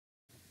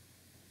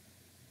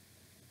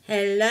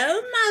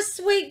Hello, my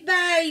sweet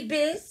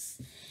babies.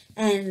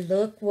 And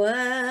look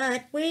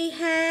what we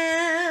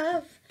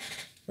have.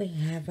 We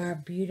have our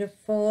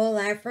beautiful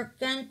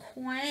African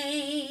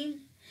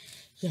queen.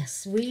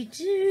 Yes, we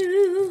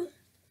do.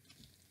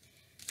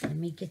 Let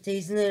me get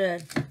these little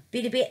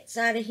bitty bits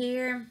out of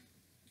here.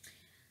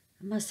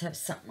 I must have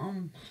something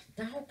on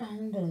my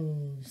doggone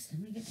gloves.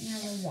 Let me get me a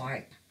little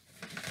wipe.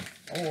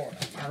 Oh,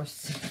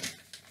 mercy.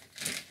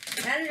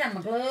 Got it on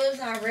my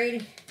gloves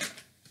already.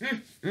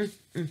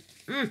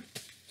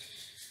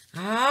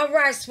 All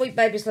right, sweet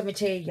babies, let me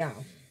tell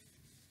y'all.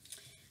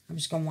 I'm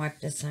just going to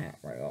wipe this out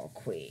real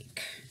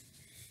quick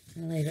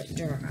and let it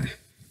dry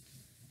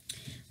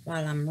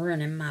while I'm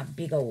running my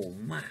big old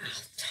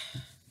mouth.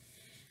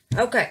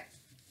 Okay.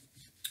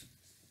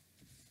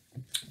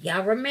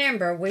 Y'all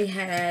remember we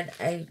had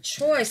a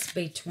choice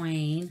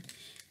between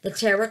the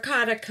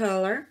terracotta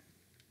color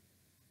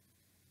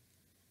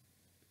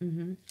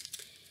and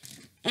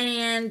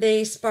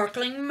the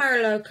sparkling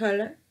merlot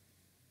color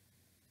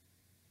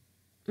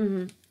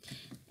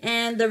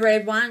and the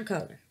red wine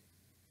color.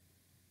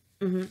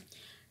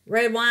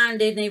 Red wine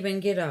didn't even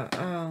get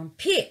a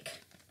pick.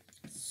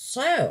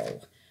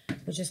 So,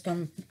 we're just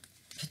going to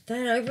put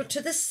that over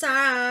to the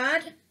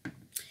side.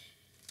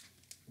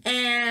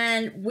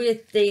 And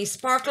with the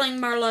sparkling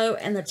merlot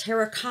and the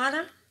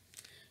terracotta,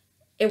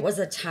 it was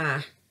a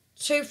tie.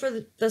 2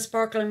 for the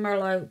sparkling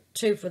merlot,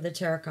 2 for the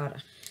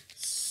terracotta.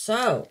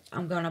 So,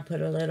 I'm going to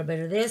put a little bit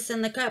of this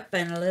in the cup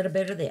and a little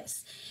bit of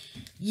this.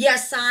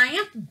 Yes, I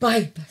am,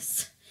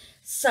 babies.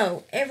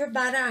 So,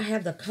 everybody, I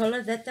have the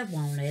color that they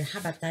wanted. How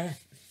about that?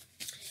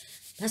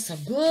 That's a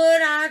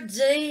good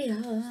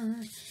idea.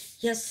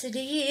 Yes, it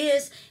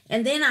is.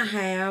 And then I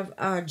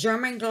have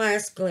German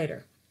glass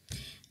glitter.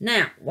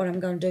 Now, what I'm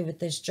going to do with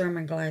this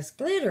German glass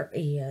glitter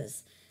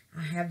is,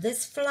 I have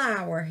this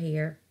flower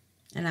here,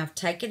 and I've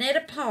taken it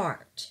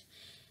apart,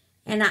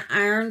 and I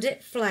ironed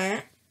it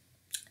flat.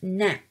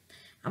 Now,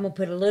 I'm going to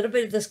put a little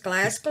bit of this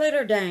glass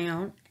glitter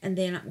down, and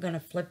then I'm going to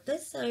flip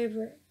this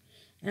over,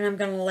 and I'm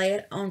going to lay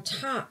it on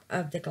top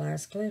of the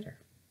glass glitter.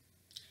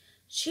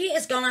 She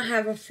is going to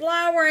have a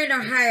flower in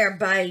her hair,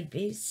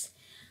 babies.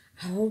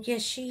 Oh,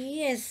 yes,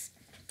 she is.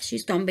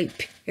 She's going to be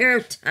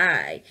pretty.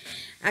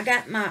 I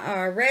got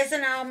my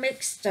resin all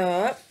mixed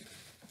up.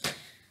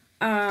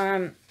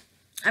 I'm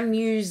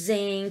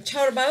using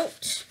Tote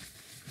Boat.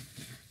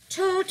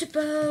 Let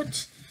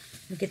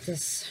me get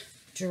this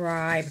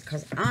dry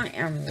because I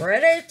am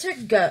ready to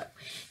go.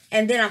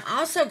 And then I'm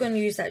also going to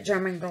use that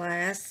German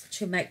glass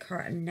to make her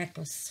a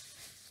necklace.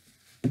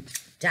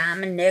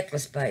 Diamond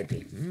necklace,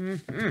 baby.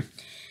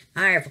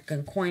 My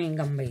African queen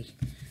going to be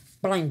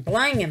bling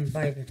blinging,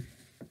 baby.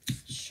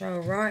 So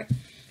right.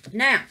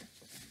 Now,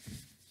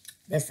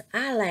 this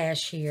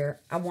eyelash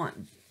here, I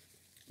want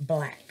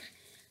black.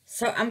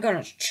 So I'm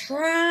going to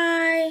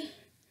try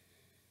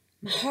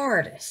my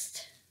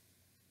hardest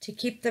to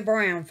keep the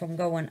brown from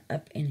going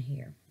up in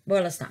here.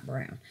 Well, it's not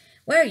brown.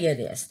 Well, yeah, it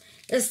is.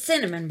 It's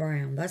cinnamon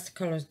brown. That's the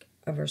color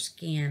of her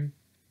skin.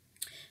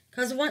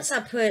 Because once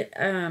I put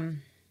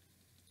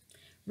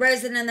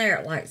resin in there,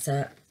 it lights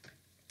up.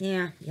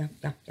 Yeah.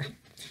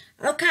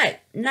 Okay,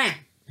 now,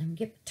 let me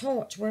get the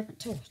torch. Where's my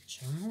torch?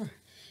 All right.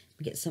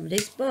 Get some of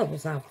these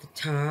bubbles off the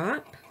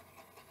top.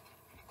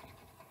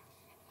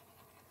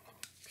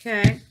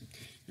 Okay.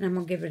 And I'm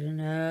going to give it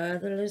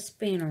another little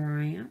spin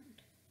around.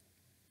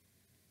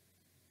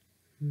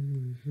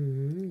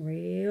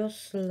 Real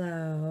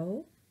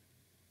slow.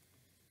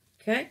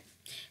 Okay.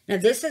 Now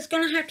this is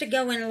going to have to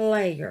go in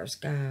layers,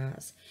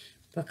 guys.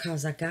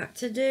 Because I got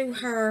to do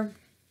her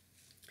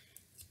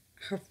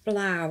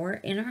flower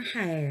in her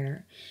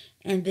hair.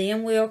 And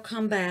then we'll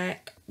come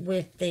back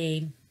with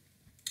the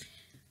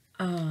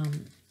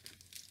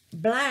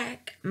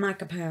black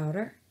mica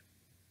powder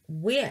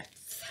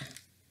with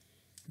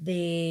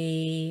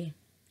the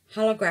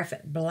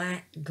holographic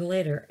black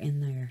glitter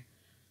in there.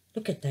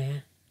 Look at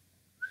that.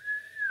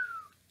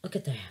 Look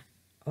at that.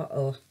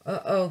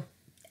 Uh-oh.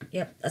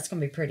 Yep, that's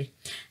going to be pretty.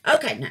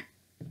 Okay, now.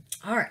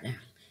 All right, now.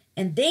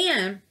 And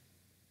then,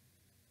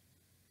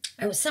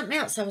 it was something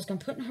else I was going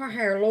to put in her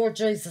hair. Lord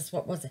Jesus,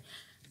 what was it?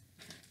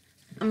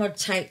 I'm going to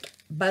take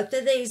both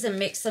of these and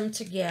mix them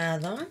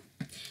together.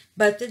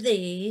 Both of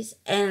these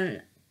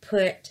and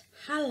put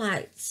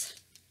highlights.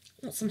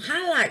 I want some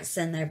highlights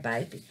in there,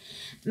 baby.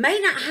 May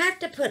not have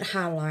to put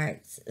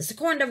highlights. It's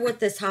according to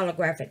what this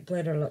holographic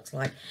glitter looks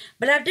like.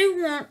 But I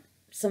do want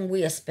some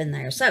wisp in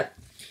there. So,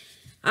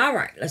 all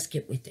right, let's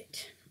get with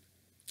it.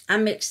 I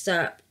mixed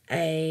up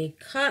a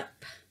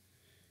cup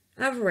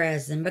of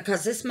resin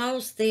because this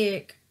mold's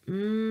thick.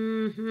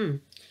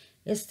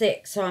 It's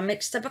thick. So I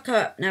mixed up a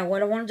cup. Now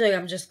what I want to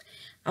do,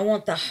 I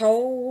want the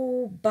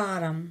whole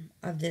bottom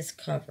of this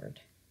covered.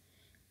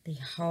 The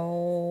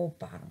whole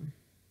bottom.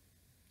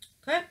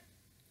 Okay?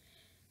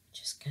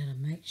 Just gotta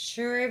make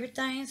sure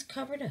everything's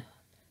covered up.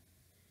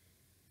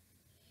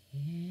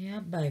 Yeah,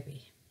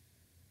 baby.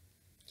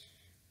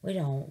 We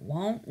don't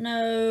want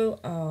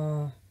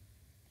no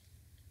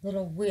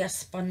little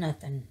wisp or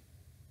nothing.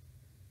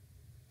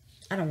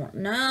 I don't want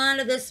none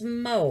of this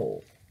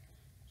mold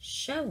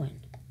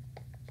showing.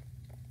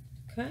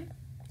 Okay.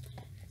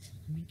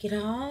 Let me get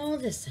all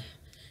this out.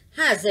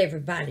 How's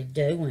everybody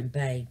doing,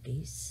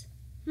 babies?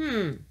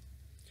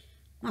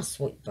 My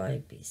sweet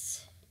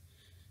babies.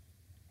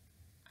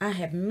 I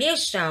have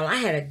missed y'all. I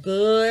had a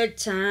good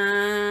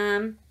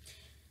time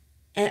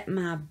at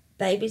my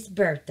baby's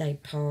birthday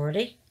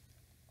party.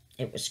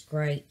 It was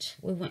great.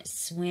 We went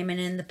swimming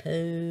in the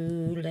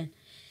pool and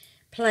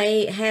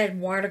had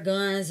water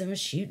guns and was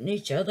shooting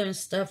each other and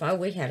stuff. Oh,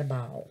 we had a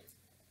ball.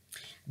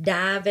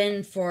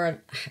 Diving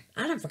for,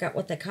 I don't forget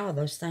what they call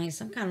those things.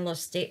 Some kind of little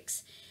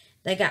sticks.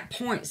 They got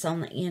points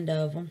on the end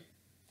of them.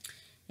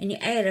 And you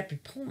add up your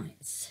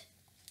points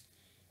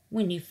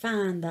when you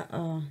find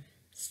the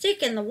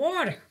stick in the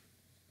water.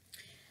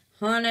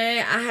 Honey,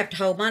 I have to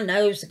hold my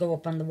nose to go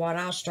up in the water.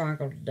 I'll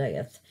strangle to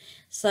death.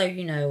 So,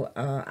 you know,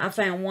 I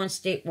found one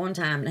stick one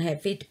time that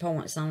had 50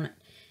 points on it.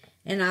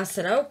 And I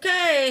said,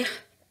 okay,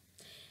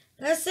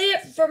 that's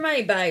it for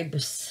me,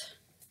 babies.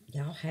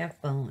 Y'all have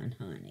fun,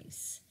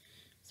 honeys.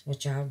 That's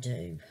what y'all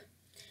do.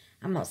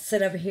 I'm going to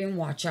sit over here and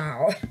watch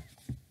y'all.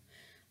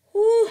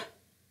 Whew.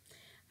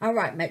 All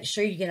right, make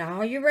sure you get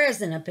all your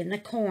resin up in the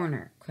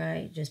corner,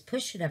 okay? Just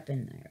push it up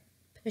in there.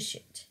 Push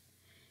it.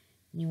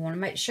 You want to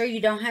make sure you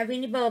don't have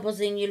any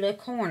bubbles in your little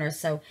corner.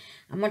 So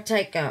I'm going to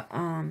take a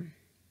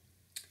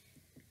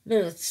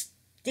little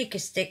sticky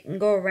stick and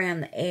go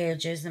around the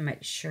edges and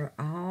make sure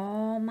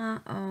all my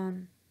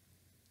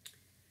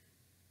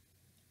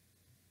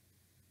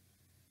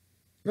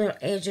little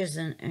edges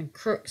and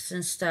crooks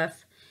and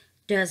stuff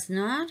does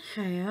not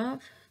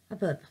have a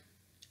bubble.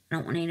 I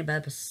don't want any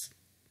bubbles.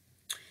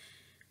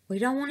 We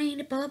don't want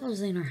any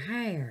bubbles in our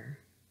hair.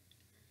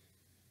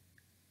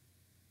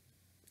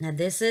 Now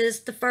this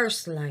is the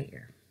first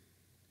layer.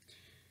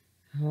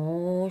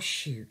 Oh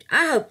shoot.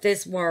 I hope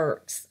this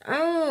works.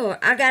 Oh,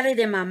 I got it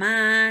in my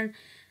mind.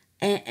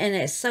 And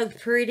it's so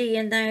pretty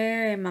in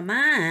there in my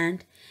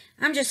mind.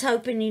 I'm just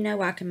hoping, you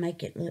know, I can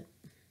make it look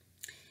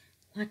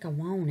like I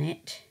want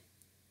it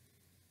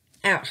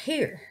out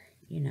here,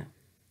 you know.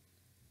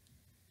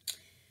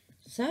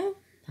 So,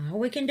 all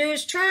we can do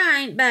is try,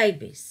 ain't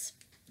babies.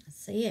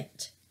 That's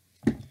it.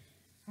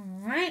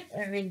 Alright,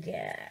 let me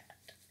get...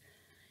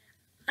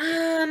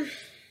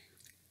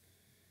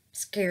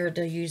 scared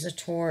to use a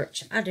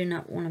torch. I do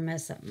not want to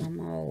mess up my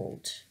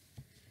mold.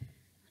 I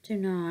do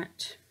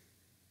not.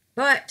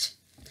 But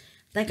I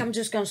think I'm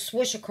just going to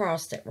swoosh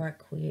across it right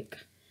quick.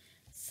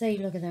 See,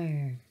 look at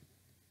there.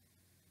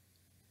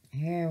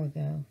 There we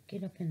go.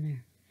 Get up in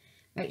there.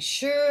 Make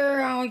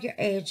sure all your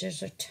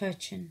edges are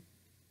touching.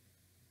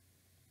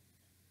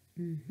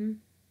 I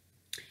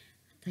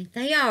think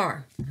they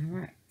are. All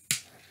right.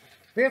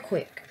 Real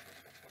quick.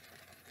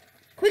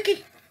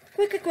 Quickie.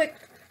 Quick. Quick.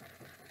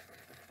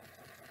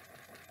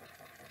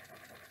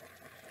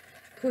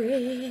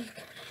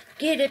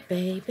 Get it,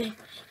 baby.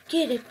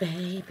 Get it,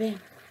 baby.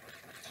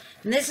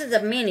 And this is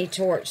a mini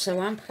torch,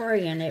 so I'm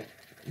praying it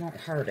won't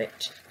hurt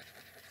it.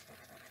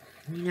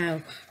 You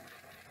know,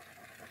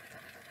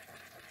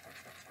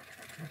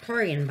 I'm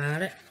praying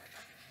about it.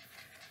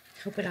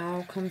 Hope it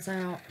all comes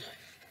out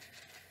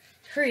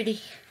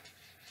pretty.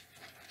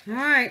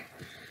 Alright.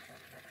 I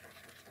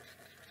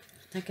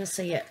think I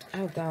see it.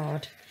 Oh,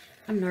 God.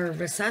 I'm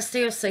nervous. I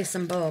still see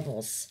some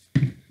bubbles.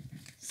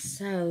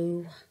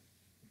 So,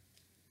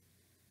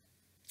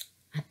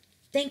 I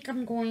think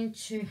I'm going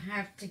to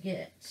have to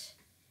get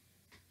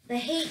the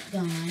heat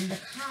gun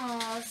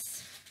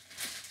because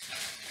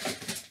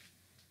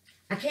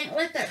I can't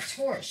let that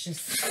torch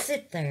just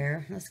sit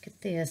there. Let's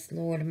get this.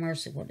 Lord of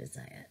mercy, what is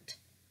that?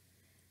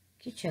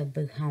 Get your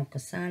boo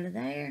honkus out of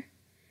there.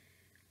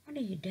 What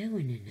are you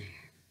doing in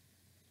there?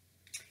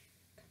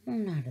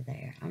 Come on out of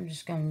there. I'm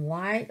just going to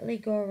lightly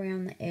go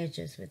around the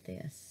edges with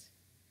this.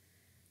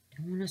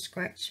 Don't want to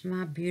scratch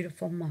my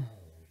beautiful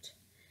mold.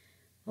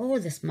 Oh,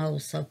 this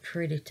mold's so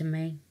pretty to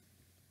me.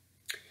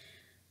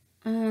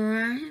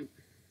 Alright.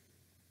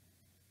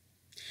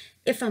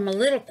 If I'm a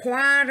little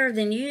quieter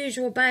than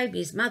usual,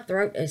 babies, my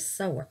throat is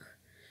sore.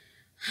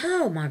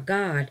 Oh, my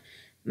God.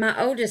 My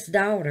oldest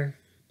daughter,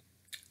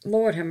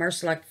 Lord have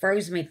mercy, like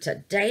froze me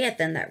to death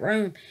in that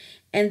room.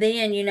 And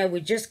then, you know, we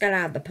just got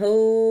out of the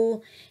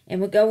pool, and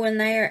we go in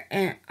there,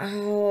 and,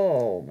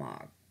 oh,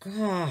 my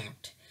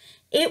God.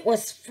 It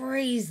was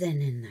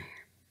freezing in there.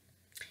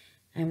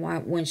 And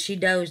when she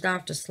dozed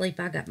off to sleep,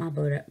 I got my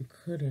butt up and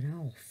cut it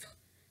off.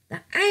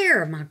 The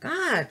air, my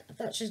God. I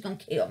thought she was going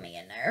to kill me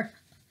in there.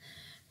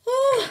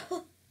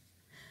 Oh,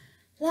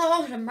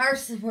 Lord have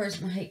mercy, where's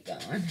my heat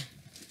gun?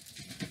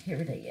 Here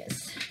it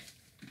is.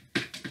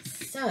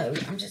 So,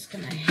 I'm just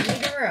going to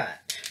heat her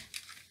up.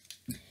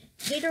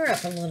 Heat her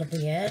up a little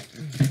bit.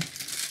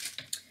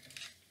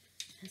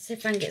 Let's see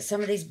if I can get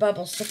some of these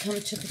bubbles to come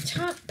to the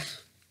top.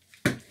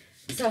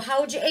 So,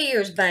 hold your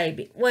ears,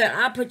 baby. Well,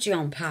 I'll put you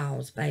on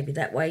pause, baby.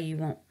 That way you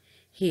won't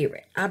hear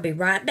it. I'll be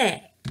right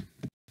back.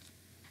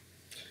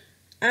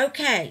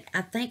 Okay,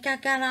 I think I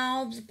got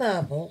all the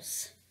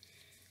bubbles.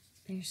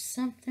 There's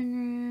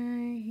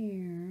something right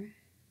here.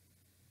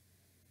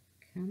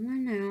 Come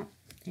on out.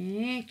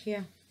 Thank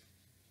you.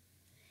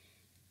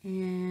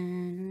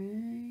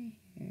 And right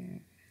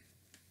here.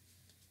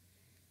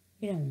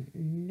 We don't want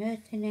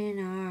nothing in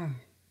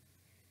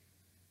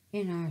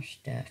our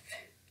stuff.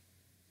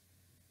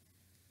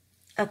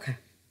 Okay. I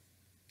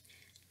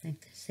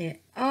think that's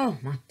it. Oh,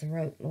 my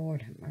throat,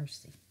 Lord have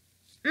mercy.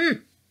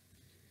 I'm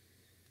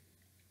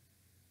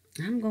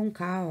going to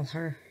call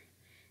her.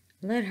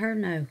 Let her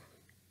know.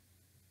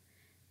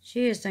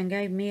 She just done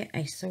gave me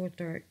a sore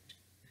throat.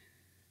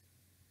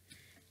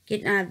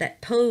 Getting out of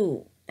that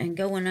pool and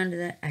going under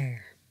that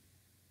air.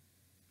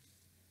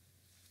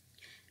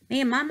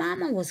 Me and my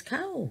mama was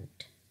cold.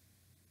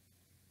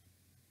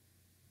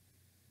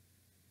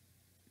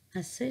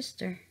 My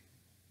sister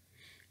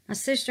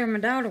and my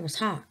daughter was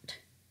hot.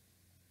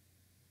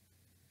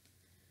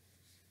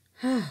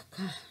 Oh,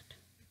 God.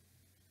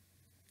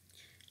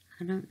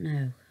 I don't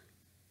know.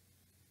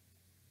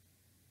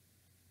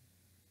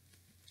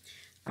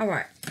 All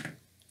right.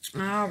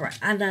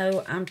 I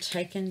know I'm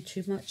taking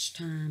too much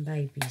time,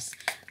 babies.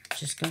 I'm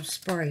just going to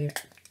spray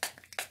it.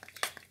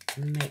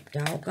 And make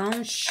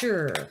doggone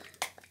sure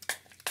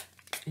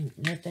ain't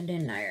nothing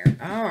in there.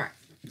 All right.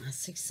 I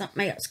see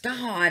something else.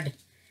 God,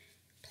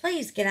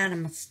 please get out of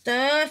my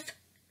stuff.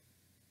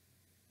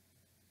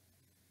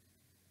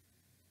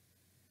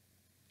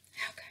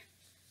 Okay.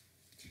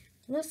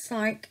 Looks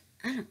like,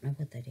 I don't know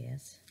what that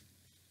is.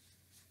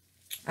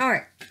 All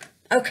right.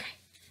 Okay.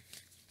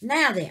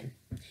 Now then.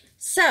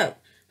 So,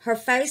 her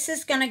face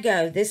is going to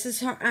go. This is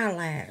her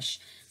eyelash.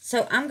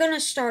 So, I'm going to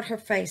start her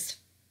face,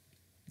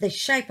 the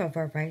shape of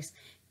her face,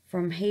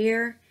 from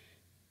here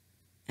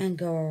and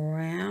go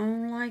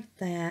around like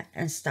that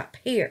and stop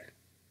here.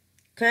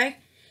 Okay?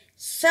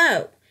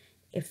 So,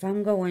 if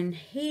I'm going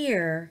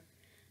here,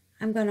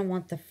 I'm going to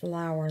want the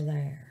flower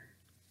there.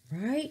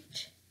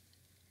 Right?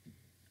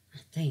 I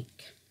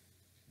think.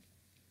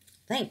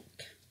 Okay.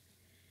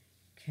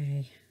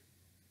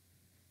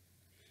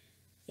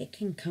 It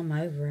can come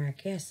over, I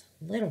guess,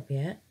 a little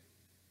bit.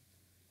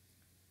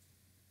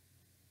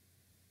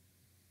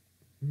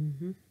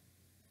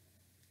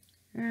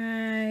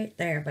 Right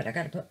there, but I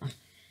gotta put my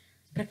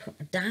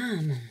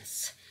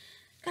diamonds.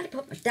 Gotta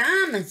put my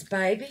diamonds,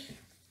 baby.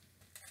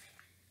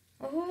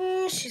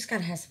 Oh, she's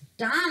gotta have some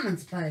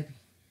diamonds, baby.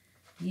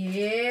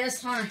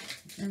 Yes, honey.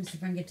 Let me see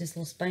if I can get this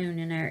little spoon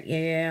in there.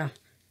 Yeah,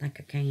 I think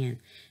I can.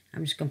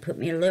 I'm just gonna put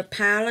me a little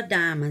pile of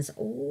diamonds.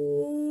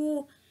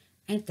 Oh,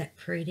 ain't that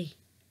pretty?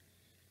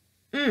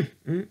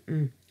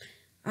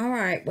 All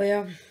right,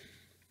 well,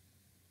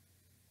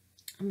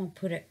 I'm going to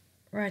put it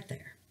right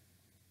there.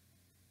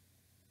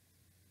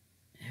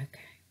 Okay.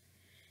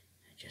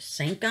 Just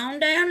sink on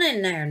down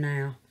in there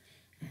now.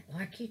 Act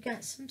like you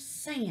got some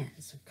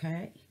sense,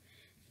 okay?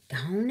 Go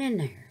on in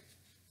there.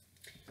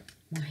 I'm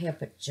going to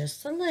help it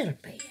just a little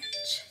bit.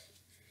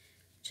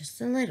 Just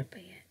a little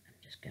bit. I'm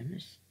just going to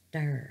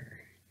stir.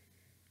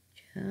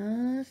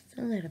 Just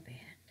a little bit.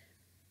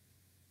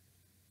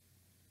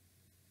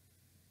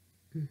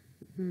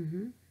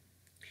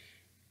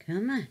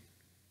 Come on.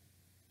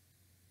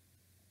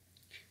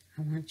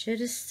 I want you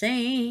to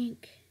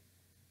sink.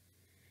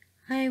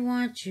 I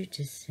want you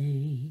to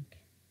sink.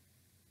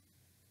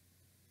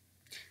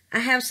 I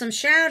have some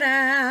shout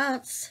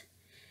outs.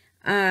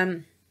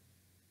 Crafting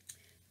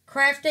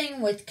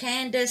with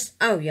Candace.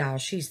 Oh, y'all,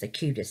 she's the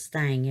cutest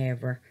thing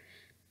ever.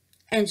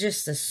 And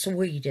just the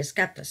sweetest.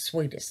 Got the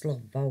sweetest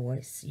little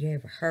voice you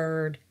ever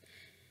heard.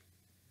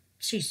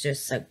 She's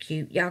just so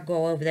cute. Y'all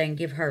go over there and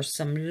give her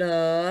some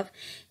love.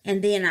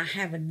 And then I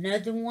have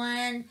another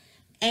one.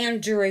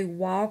 Andrew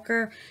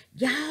Walker.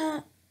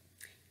 Y'all,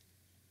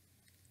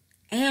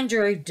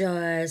 Andrew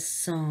does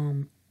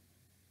some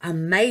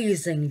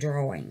amazing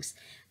drawings.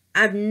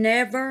 I've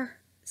never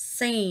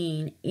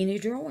seen any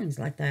drawings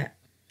like that.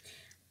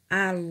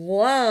 I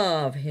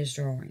love his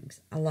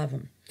drawings. I love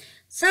them.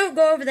 So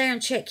go over there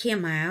and check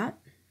him out.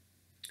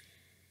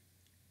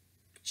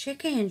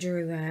 Check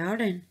Andrew out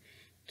and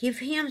give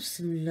him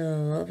some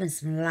love and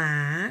some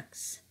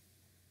likes.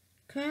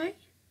 Okay?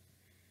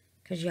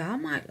 Because y'all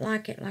might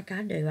like it like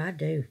I do. I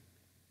do.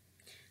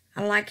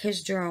 I like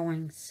his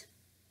drawings.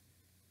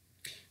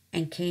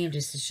 And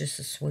Candace is just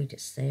the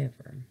sweetest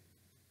ever.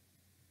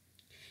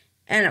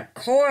 And of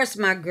course,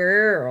 my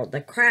girl, the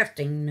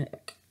Crafting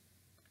Nook.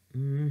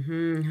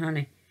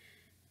 Honey.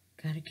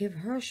 Gotta give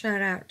her a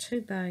shout out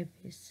too,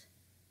 babies.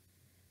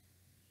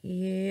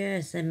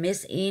 Yes, and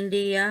Miss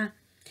India,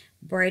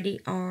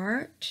 Brady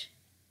Art.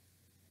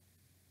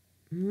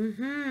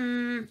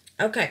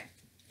 Okay.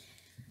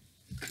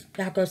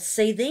 Y'all go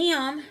see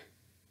them.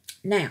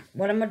 Now,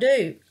 what I'm going to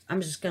do, I'm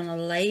just going to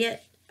lay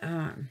it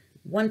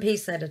one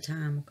piece at a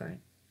time, okay?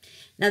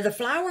 Now, the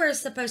flower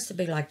is supposed to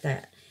be like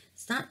that.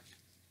 It's not,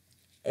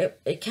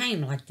 it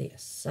came like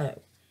this.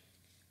 So,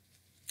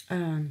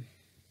 I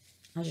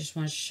just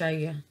want to show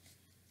you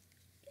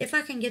if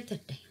I can get the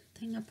damn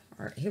thing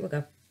apart. Here we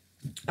go.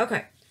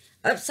 Okay.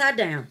 Upside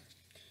down.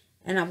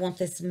 And I want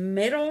this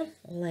middle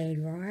laid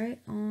right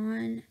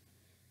on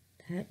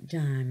that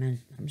diamond.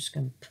 I'm just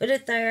going to put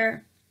it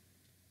there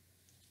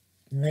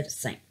and let it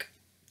sink.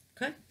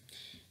 Okay.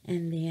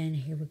 And then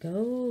here we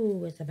go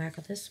with the back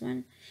of this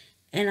one.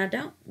 And I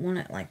don't want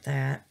it like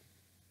that,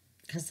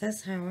 because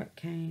that's how it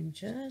came,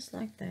 just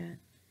like that.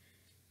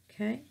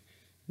 Okay,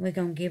 we're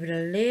going to give it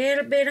a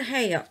little bit of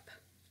help.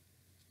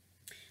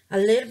 A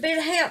little bit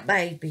of help,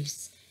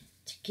 babies,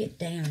 to get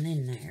down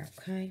in there,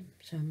 okay?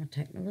 So I'm going to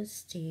take my little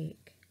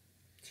stick.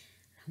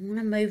 I don't want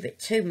to move it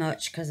too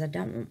much because I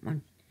don't want my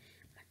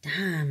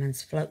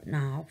diamonds floating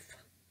off.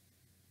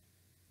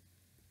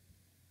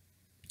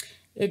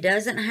 It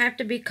doesn't have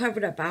to be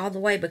covered up all the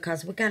way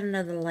because we got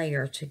another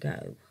layer to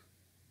go.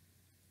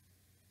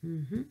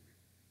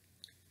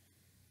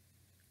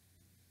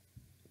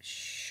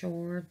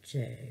 Sure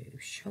do.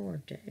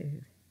 Sure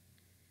do.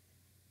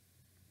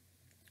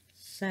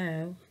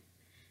 So,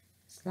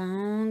 as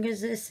long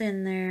as it's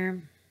in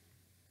there,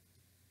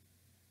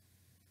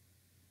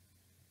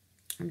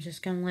 I'm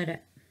just going to let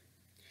it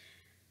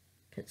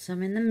put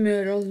some in the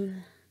middle.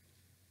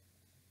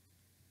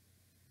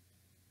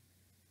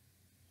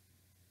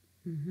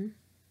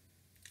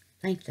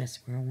 I think that's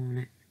where I want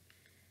it.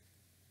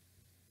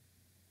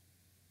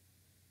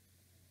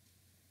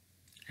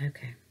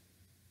 Okay.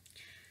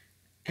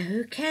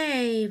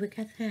 Okay, we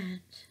got that.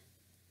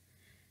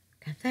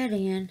 Got that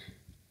in.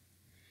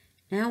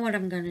 Now what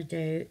I'm going to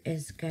do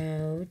is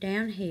go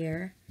down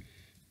here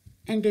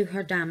and do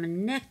her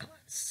diamond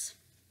necklace.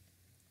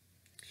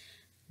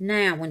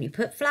 Now, when you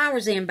put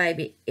flowers in,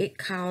 baby, it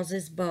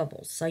causes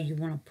bubbles. So you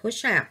want to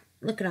push out.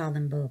 Look at all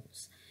them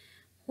bubbles.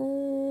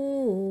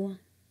 Ooh.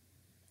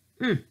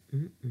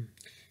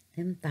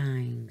 Them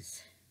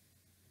things.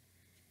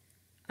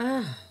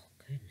 Oh,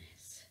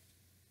 goodness.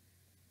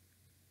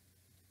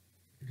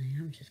 Now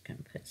I'm just going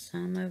to put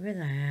some over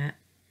that.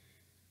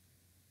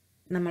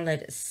 And I'm going to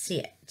let it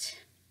sit.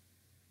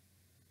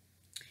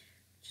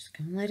 Just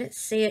going to let it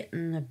sit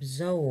and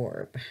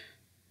absorb.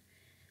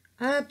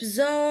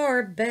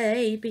 Absorb,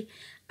 baby.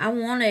 I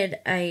wanted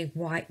a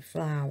white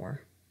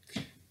flower.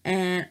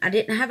 And I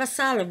didn't have a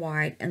solid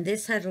white. And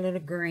this had a little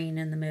green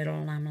in the middle.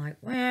 And I'm like,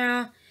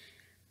 well,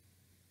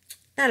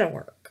 that'll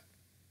work.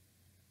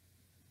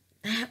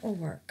 That will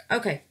work.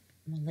 Okay.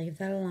 I'm going to leave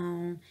that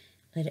alone.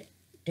 Let it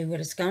do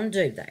what it's going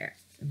to do there.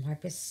 And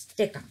wipe this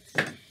stick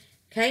off.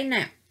 Okay,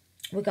 now,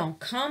 we're going to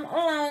come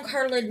along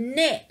her little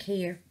neck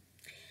here.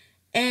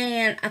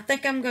 And I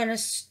think I'm going to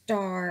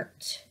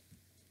start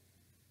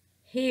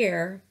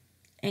here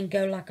and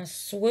go like a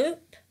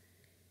swoop.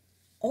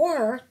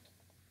 Or,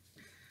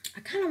 I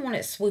kind of want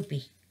it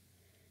swoopy.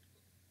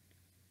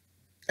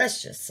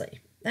 Let's just see.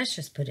 Let's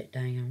just put it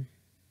down.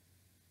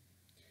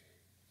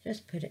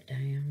 Just put it down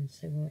and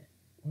see what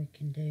we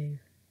can do.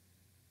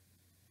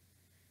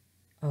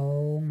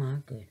 Oh my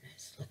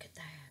goodness, look at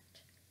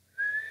that.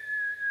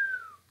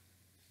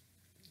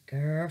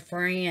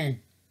 Girlfriend,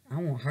 I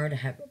want her to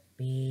have a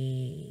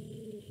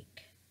big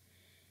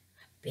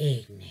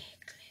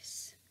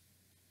necklace.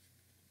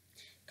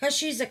 Because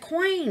she's a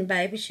queen,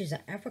 baby. She's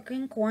an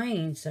African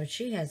queen, so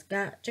she has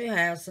got to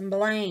have some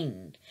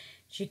bling.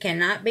 She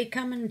cannot be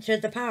coming to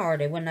the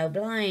party with no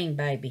bling,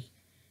 baby.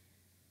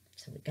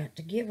 So we got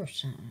to give her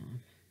some.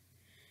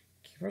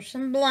 Give her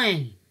some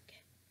bling.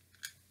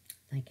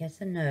 I think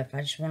that's enough.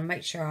 I just want to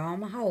make sure all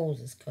my holes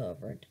is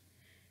covered.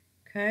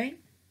 Okay.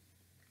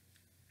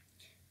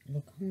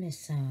 Look on this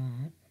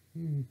side.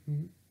 We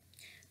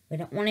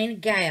don't want any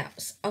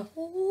gaps.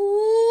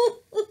 Oh,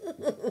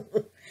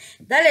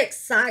 that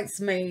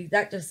excites me.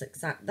 That just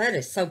excites. That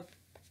is so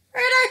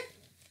pretty.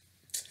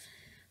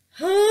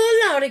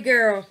 Oh, lordy,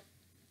 girl.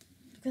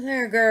 Look at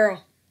there,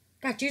 girl.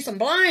 Got you some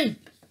bling.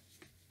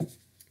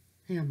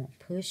 Now I'm going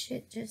to push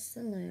it just a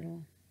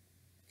little.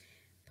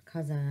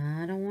 Because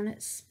I don't want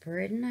it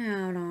spreading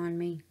out on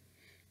me.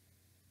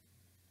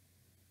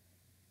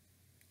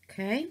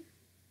 Okay.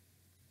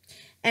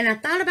 And I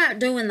thought about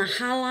doing the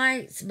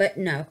highlights, but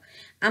no.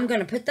 I'm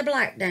going to put the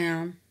black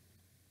down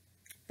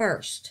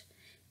first.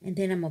 And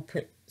then I'm going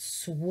to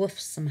swoof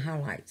some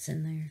highlights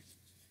in there.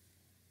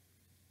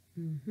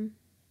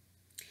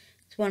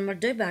 That's what I'm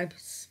going to do,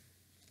 babies.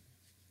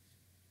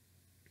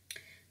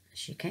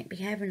 She can't be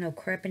having no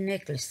crappy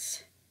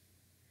necklace.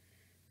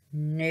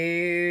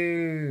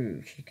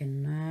 No, she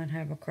cannot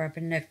have a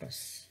crappy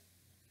necklace.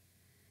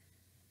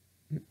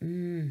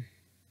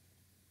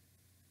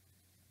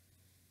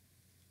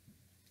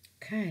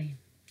 Okay,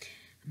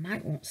 I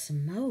might want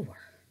some more.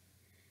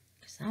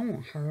 Because I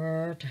want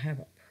her to have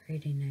a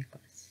pretty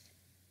necklace.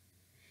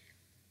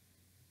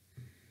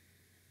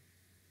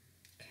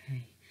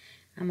 Okay,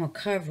 I'm going to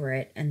cover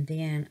it and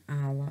then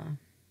I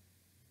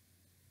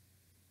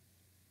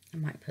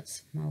might put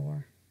some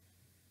more.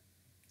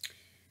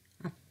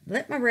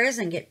 Let my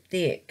resin get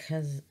thick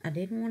because I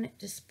didn't want it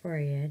to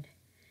spread.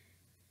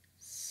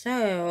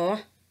 So,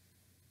 I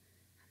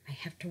may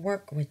have to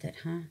work with it,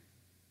 huh?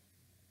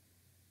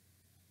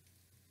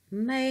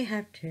 May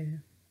have to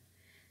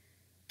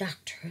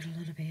doctor it a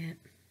little bit.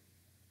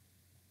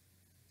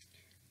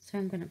 So,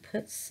 I'm going to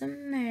put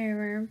some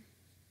there.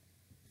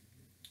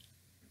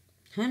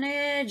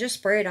 Honey, just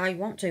spread all you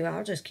want to.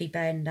 I'll just keep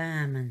adding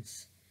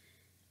diamonds.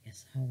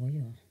 Yes, I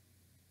will.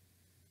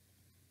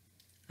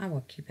 I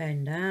will keep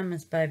adding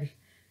diamonds, baby.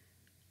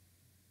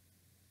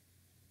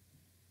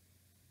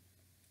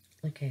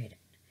 Look at it.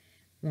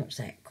 Won't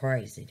act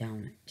crazy,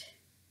 don't it?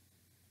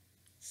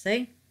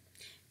 See?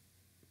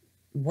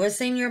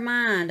 What's in your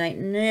mind ain't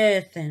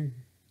nothing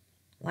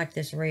like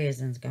this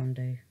resin's gonna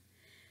do.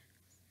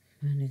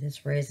 Honey,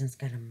 this resin's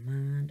got a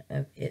mind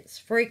of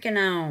its freaking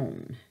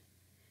own.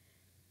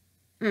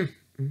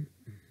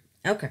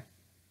 Okay.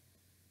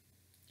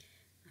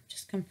 I'm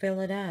just gonna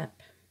fill it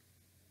up.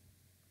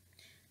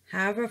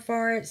 However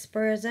far it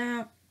spreads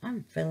out,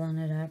 I'm filling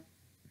it up.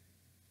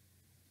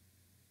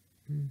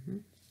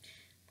 Gonna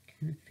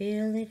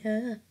fill it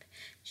up.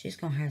 She's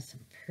gonna have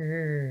some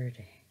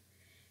pretty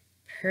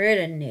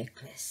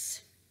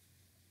necklace.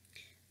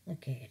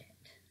 Look at it.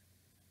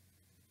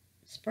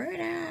 Spread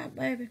out,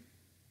 baby.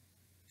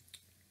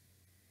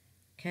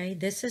 Okay,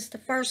 this is the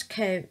first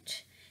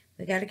coat.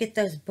 We got to get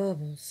those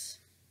bubbles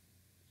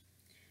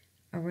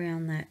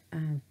around that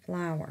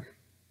flower.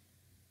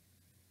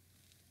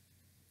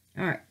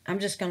 All right, I'm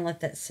just going to let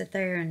that sit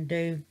there and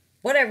do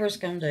whatever it's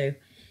going to do,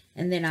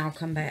 and then I'll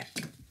come back.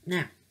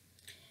 Now,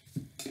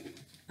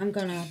 I'm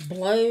going to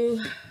blow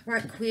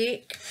right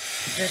quick,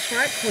 just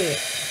right quick.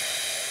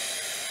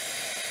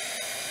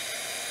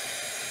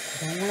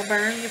 Don't want to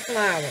burn your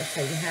flower,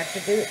 so you have to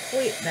do it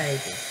quick,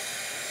 baby.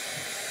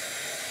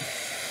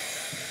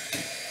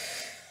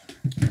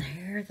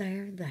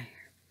 There.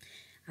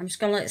 I'm just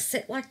going to let it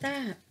sit like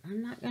that.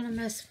 I'm not going to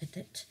mess with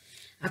it.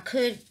 I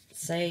could,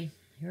 see,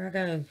 here I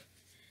go.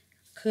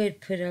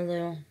 Could put a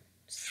little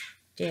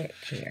stick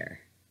here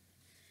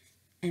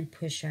and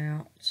push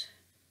out.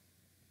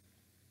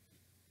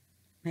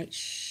 Make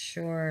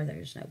sure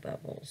there's no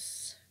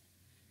bubbles.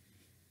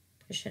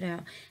 Push it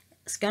out.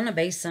 It's going to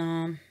be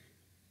some.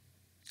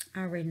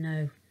 I already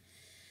know.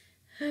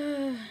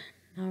 I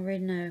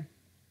already know.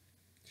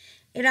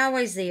 It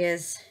always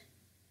is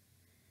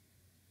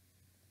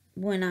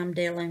when I'm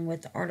dealing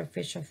with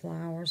artificial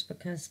flowers,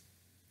 because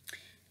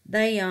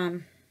they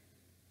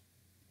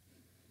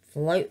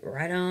float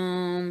right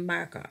on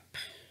back up.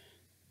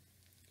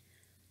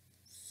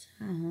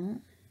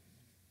 So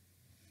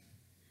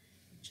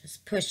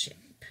just push it.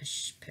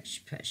 Push.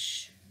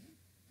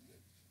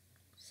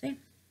 See?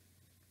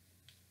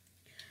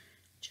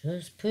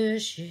 Just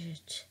push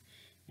it.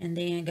 And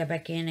then go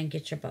back in and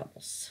get your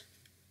bubbles.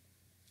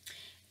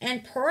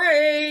 And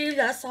pray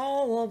that's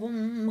all of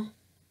them.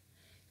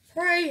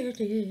 Pray it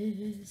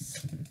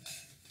is.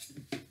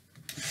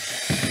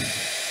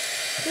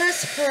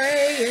 Let's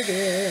pray it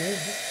is.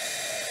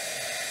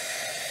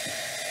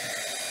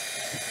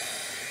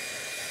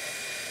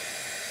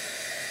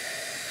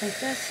 I think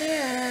that's it.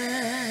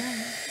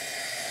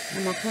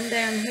 I'm going to come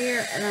down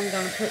here and I'm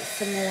going to put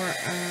some more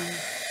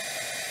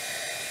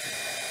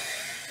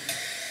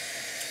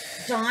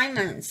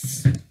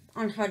diamonds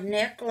on her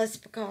necklace,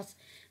 because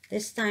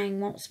this thing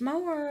wants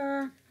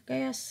more, I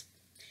guess.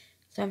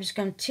 So I'm just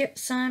going to tip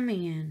some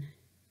in.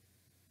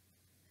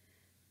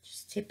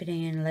 Just tip it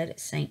in and let it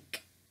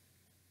sink.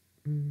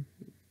 Tip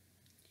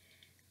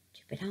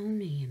it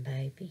on in,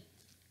 baby.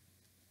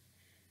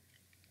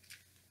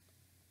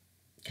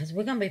 Because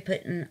we're going to be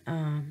putting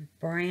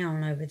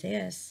brown over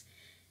this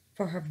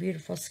for her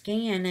beautiful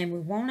skin. And we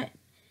want it,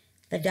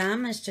 the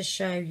diamonds to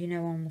show, you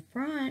know, on the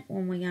front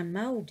when we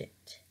unmold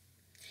it.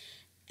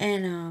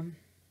 And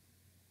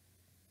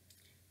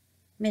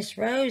Miss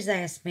Rose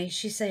asked me,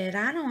 she said,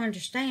 I don't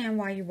understand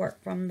why you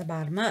work from the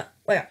bottom up.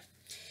 Well,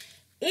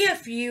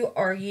 if you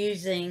are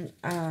using,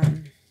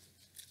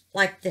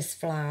 like this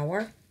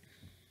flower,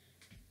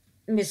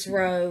 Miss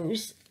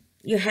Rose,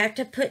 you have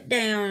to put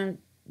down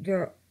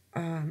your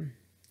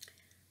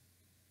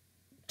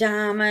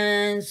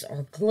diamonds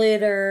or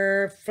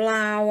glitter,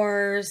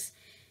 flowers.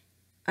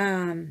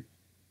 If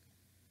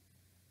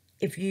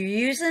you're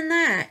using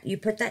that, you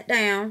put that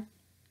down.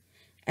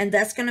 And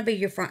that's going to be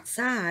your front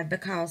side,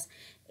 because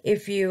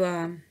if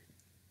you,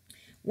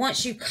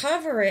 once you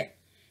cover it,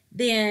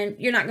 then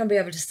you're not going to be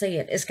able to see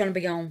it. It's going to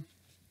be on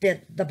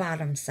the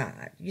bottom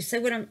side. You see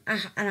what I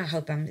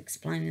hope I'm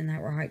explaining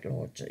that right,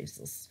 Lord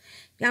Jesus.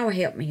 Y'all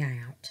help me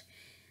out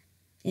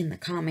in the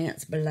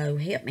comments below.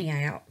 Help me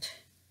out.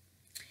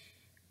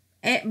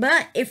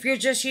 But if you're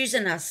just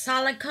using a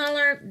solid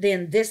color,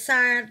 then this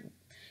side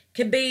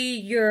could be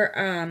your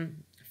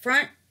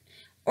front,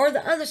 or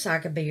the other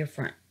side could be your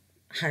front.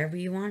 However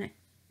you want it.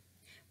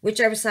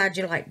 Whichever side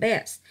you like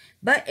best.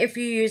 But if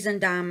you're using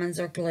diamonds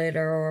or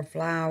glitter or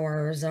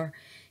flowers or,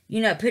 you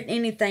know, putting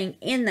anything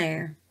in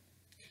there,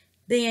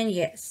 then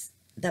yes,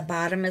 the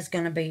bottom is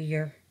going to be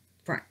your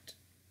front.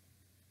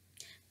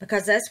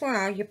 Because that's where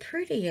all your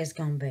pretty is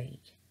going to be.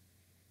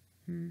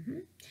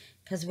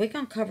 Because we're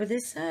going to cover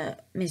this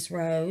up, Miss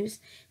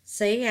Rose.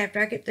 See, after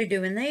I get through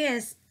doing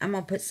this, I'm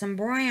going to put some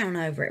brown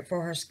over it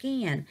for her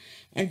skin.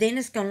 And then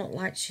it's going to look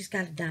like she's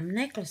got a diamond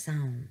necklace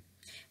on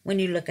when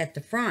you look at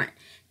the front.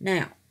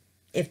 Now,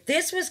 if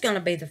this was going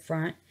to be the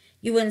front,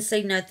 you wouldn't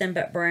see nothing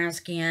but brown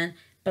skin,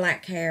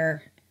 black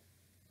hair,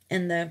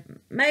 and the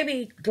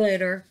maybe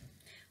glitter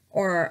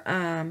or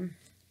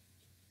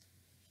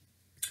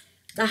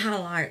the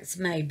highlights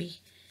maybe.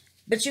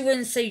 But you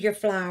wouldn't see your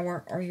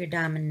flower or your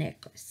diamond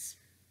necklace.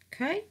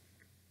 Okay?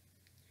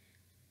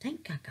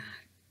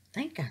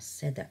 think I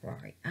said that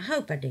right. I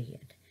hope I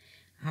did.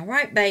 All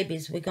right,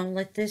 babies, we're going to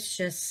let this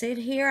just sit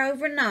here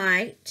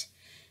overnight.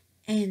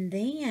 And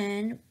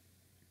then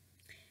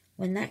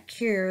when that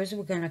cures,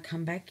 we're going to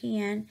come back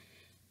in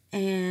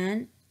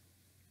and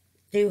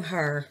do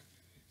her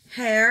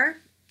hair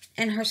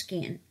and her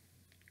skin.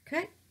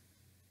 Okay?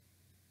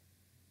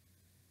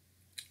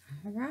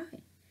 All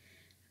right.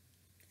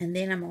 And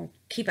then I'm going to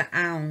keep an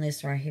eye on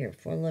this right here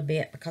for a little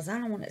bit because I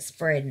don't want it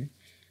spreading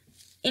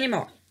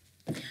anymore.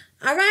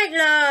 All right,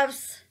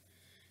 loves.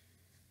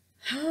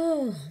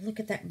 Oh, look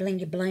at that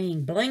blingy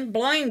bling. Bling,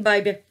 bling,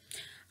 baby.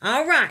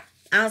 All right.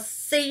 I'll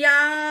see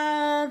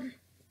y'all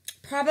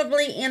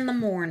probably in the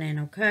morning,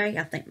 okay?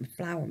 I think my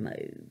flower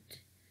moved.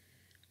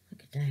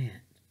 Look at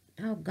that.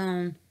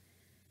 Doggone.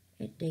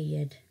 It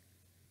did.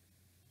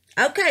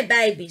 Okay,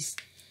 babies.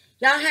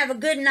 Y'all have a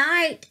good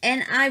night,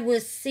 and I will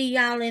see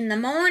y'all in the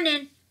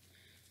morning.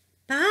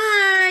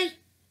 Bye.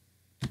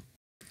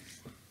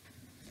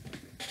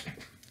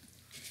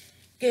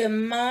 Good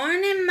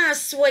morning, my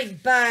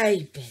sweet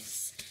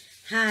babies.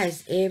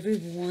 How's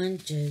everyone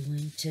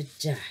doing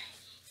today?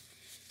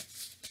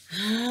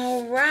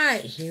 All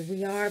right, here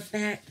we are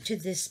back to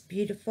this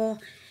beautiful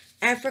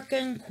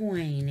African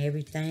queen.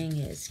 Everything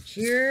is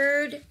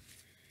cured.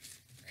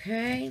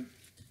 Okay.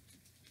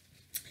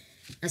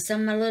 Now,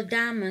 some of my little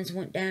diamonds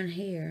went down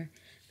here.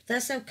 But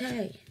that's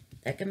okay.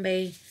 That can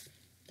be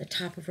the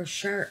top of her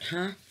shirt,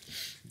 huh?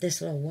 This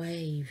little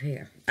wave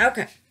here.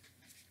 Okay.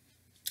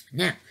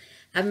 Now,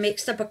 I've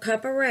mixed up a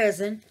cup of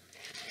resin.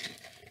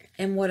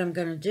 And what I'm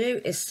going to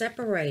do is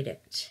separate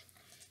it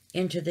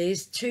into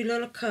these two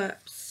little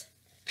cups.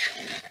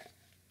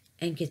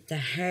 And get the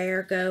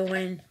hair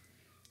going.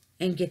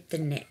 And get the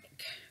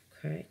neck.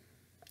 Okay.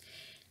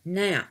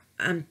 Now,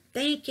 I'm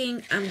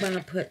thinking I'm going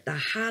to put the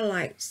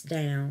highlights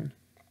down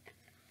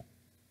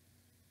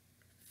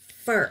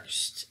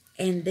first.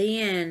 And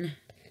then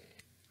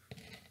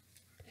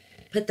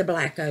put the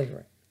black over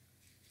it.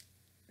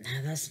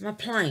 Now, that's my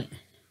plan.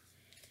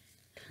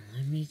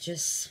 Let me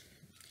just,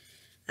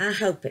 I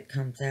hope it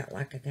comes out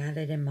like I got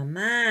it in my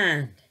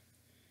mind.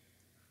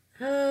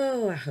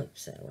 Oh, I hope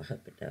so. I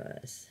hope it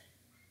does.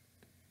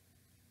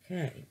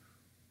 Okay.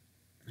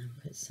 I'll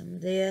put some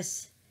of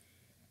this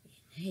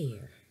in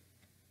here.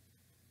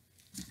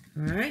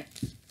 Alright.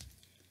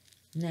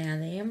 Now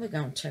then, we're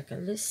going to take a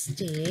little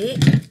stick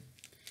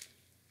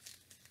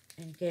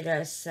and get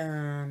us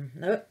some,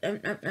 nope,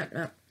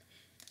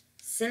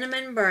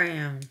 cinnamon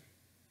brown.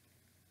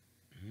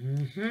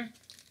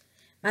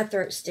 My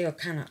throat's still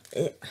kind of,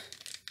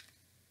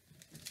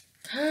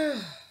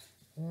 oh,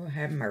 Lord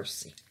have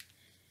mercy.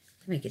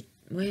 Let me get,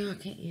 well, I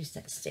can't use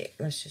that stick.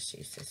 Let's just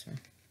use this one.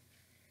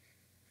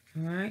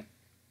 Alright.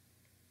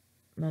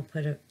 I'm going to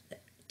put a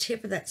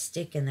tip of that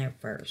stick in there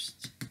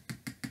first.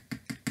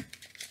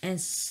 And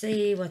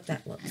see what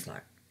that looks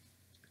like.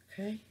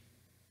 Okay.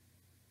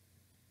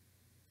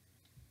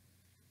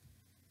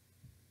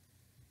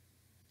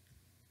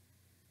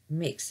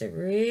 Mix it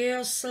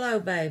real slow,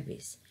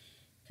 babies.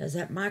 Because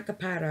that mica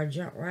powder will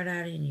jump right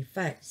out in your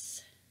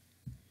face.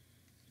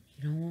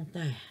 You don't want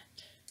that.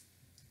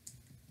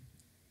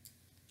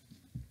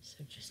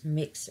 So just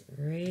mix it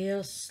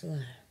real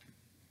slow.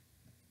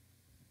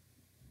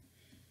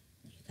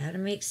 You got to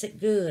mix it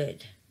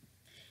good.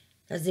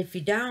 Because if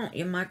you don't,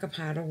 your mica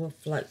powder will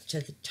float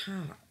to the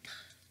top.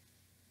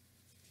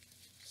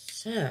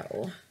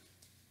 So,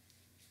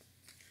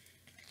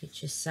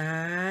 get your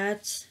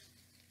sides.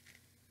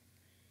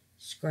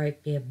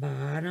 Scrape your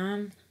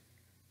bottom.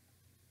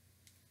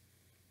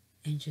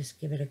 And just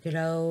give it a good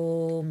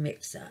old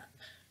mix up.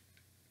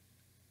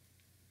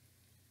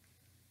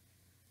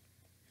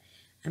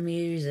 I'm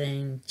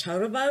using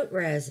Total Boat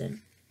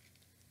resin.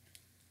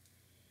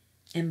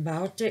 And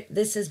Baltic,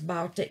 this is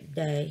Baltic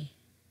Day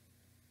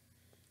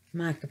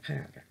mica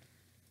powder.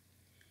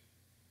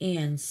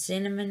 In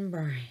cinnamon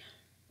brown.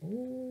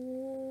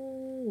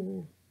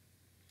 Ooh.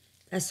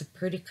 That's a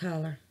pretty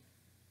color.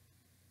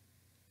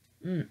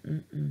 That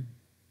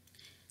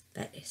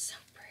is so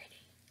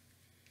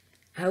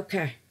pretty.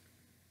 Okay.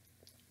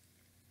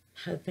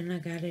 Hoping I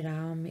got it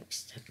all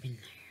mixed up in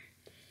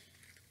there.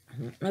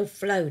 I want no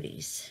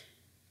floaties.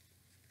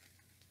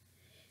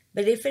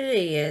 But if it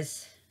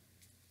is,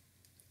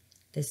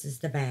 this is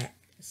the back.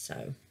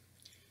 So,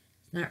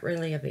 it's not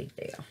really a big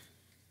deal.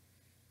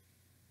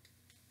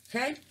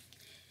 Okay?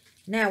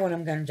 Now what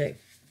I'm going to do.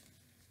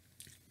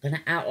 I'm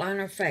going to outline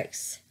her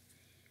face.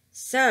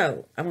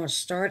 So, I'm going to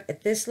start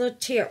at this little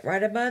tip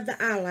right above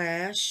the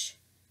eyelash.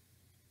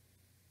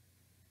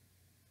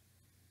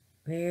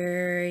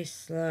 Very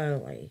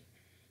slowly.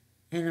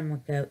 And I'm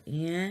going to go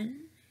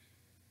in.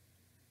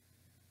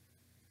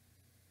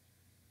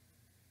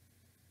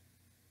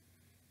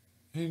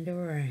 And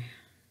around.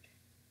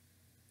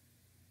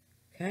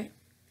 Okay?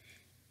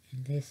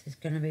 And this is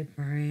going to be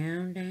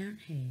brown down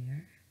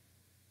here.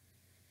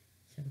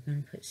 So we're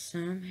going to put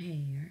some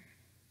here.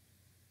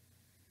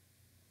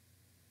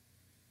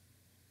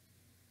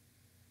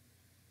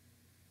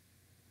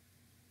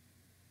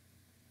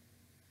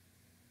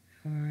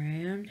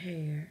 Around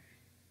here.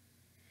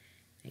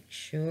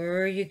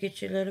 sure you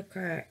get your little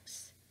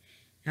cracks.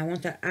 I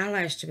want the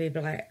eyelash to be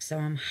black, so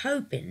I'm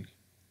hoping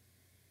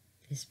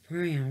this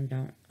brown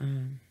don't go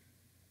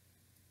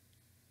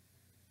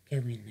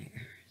in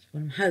there. That's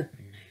what I'm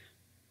hoping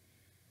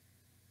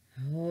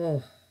now.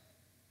 Oh.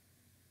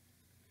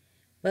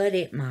 But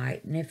it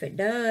might. And if it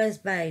does,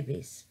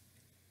 babies,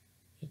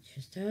 it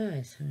just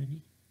does,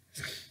 honey.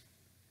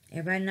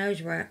 Everybody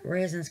knows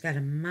resin's got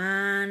a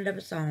mind of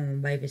its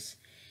own, babies.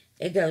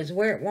 It goes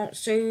where it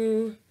wants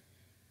to,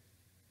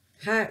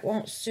 how it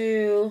wants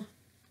to,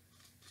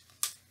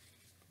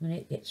 when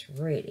it gets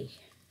ready.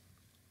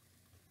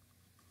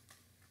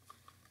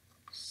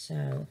 So,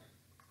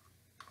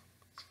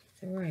 let's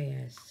get the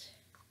rest.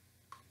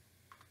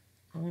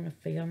 I want to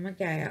fill my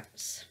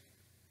gaps.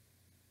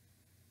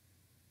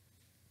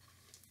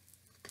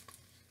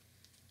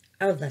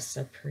 Oh, that's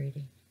so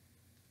pretty.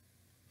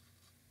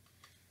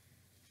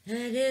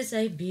 That is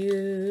a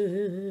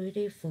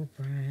beautiful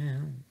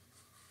brown.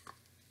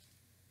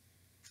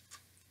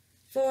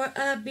 For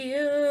a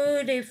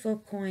beautiful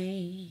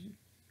queen.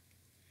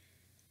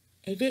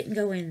 It didn't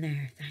go in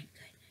there, thank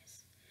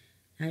goodness.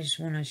 I just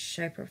want to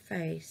shape her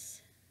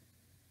face.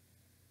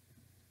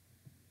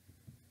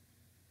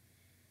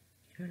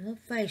 Get her little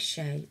face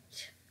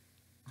shaped.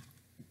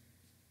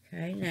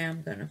 Okay, now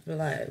I'm going to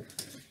blow.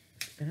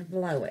 I'm going to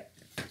blow it.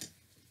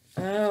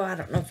 Oh, I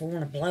don't know if I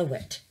want to blow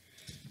it,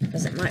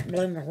 because it might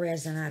blow my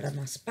resin out of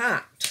my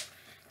spot.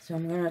 So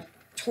I'm going to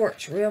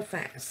torch real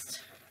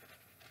fast.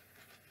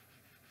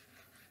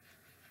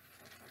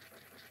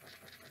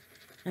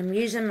 I'm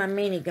using my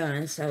mini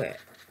gun so it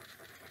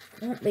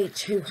won't be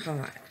too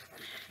hot,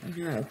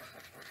 you know.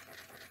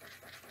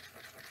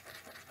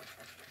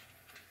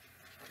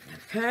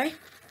 Okay.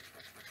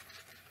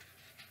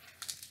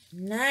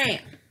 Now,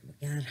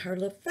 we got her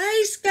little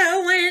face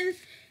going.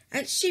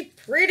 Ain't she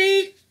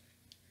pretty?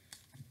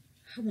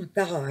 Oh my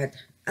God.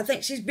 I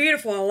think she's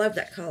beautiful. I love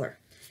that color.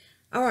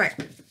 All right.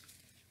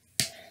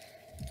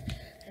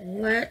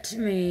 Let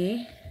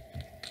me...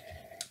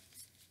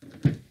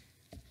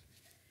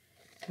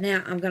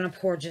 Now I'm going to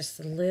pour just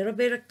a little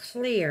bit of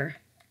clear.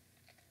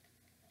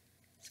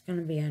 It's going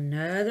to be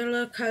another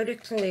little coat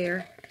of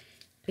clear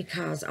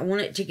because I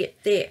want it to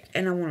get thick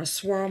and I want to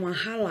swirl my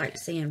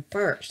highlights in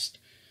first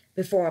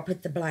before I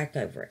put the black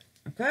over it.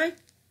 Okay?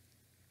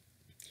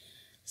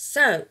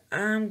 So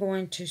I'm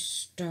going to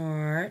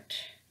start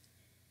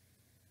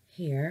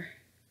here.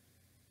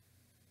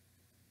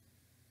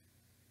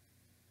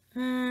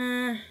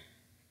 Oh,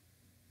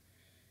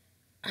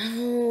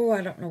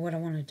 I don't know what I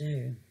want to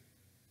do.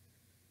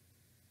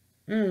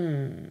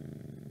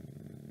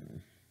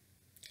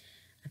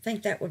 I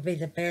think that would be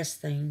the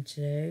best thing to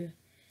do.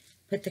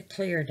 Put the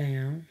clear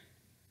down.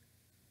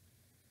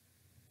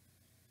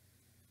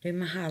 Do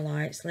my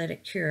highlights, let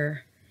it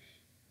cure.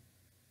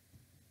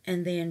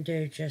 And then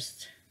do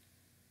just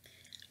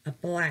a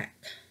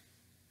black.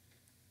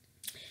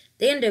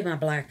 Then do my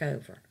black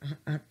over,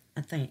 I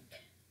think.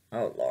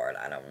 Oh, Lord,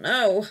 I don't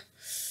know.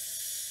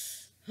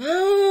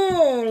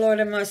 Oh, Lord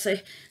have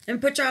mercy. Then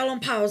put y'all on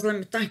pause. Let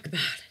me think about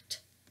it.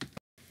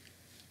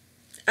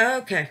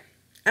 Okay.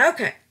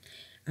 Okay.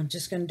 I'm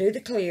just going to do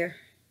the clear.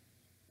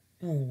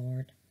 Oh,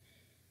 Lord.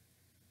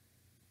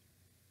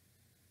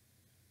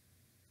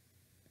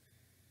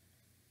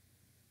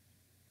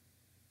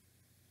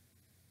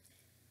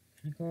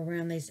 I'm going to go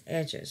around these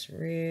edges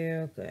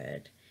real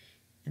good.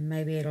 And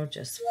maybe it'll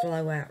just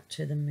flow out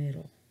to the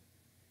middle.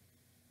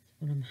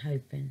 That's what I'm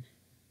hoping.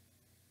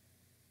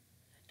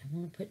 I don't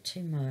want to put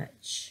too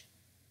much.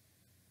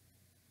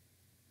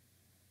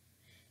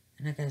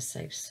 And I got to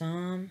save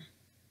some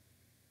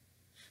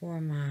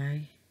for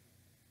my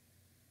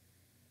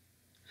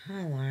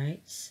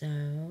highlights.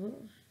 So,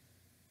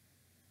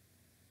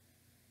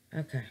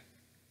 okay.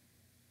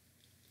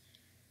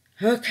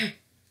 Okay.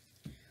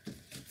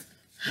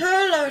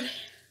 Oh, Lord.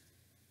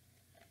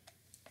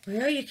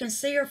 Well, you can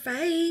see her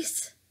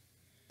face.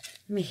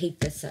 Let me heat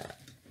this up.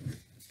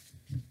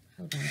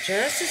 Hold on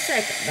just a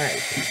second,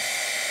 baby.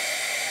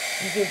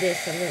 I'll give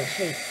this a little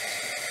heat.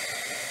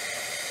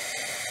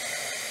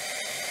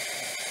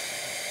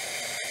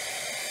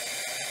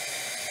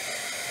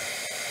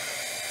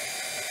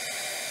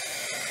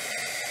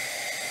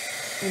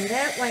 And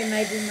that way,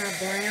 maybe my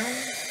brown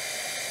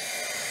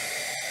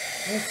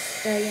will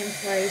stay in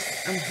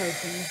place, I'm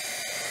hoping.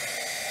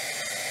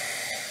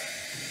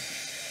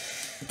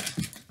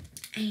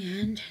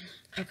 And,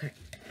 okay,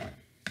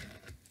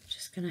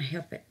 just going to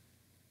help it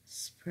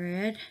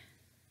spread.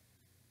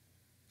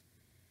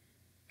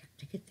 Got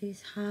to get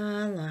these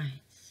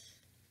highlights.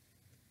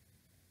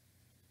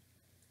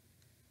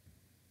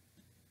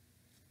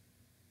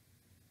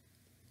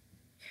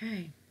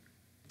 Okay.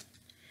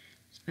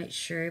 Just make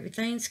sure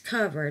everything's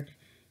covered.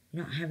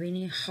 You don't have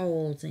any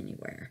holes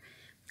anywhere.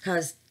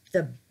 Because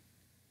I'm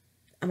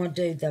going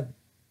to do the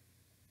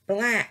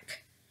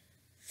black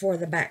for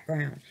the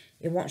background.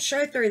 It won't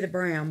show through the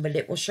brown, but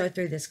it will show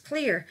through this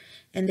clear.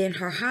 And then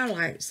her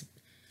highlights,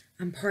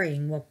 I'm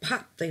praying, will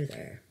pop through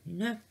there. You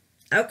know?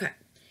 Okay.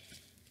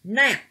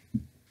 Now,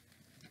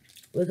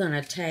 we're going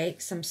to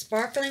take some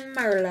sparkling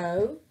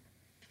merlot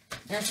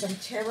and some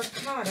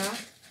terracotta,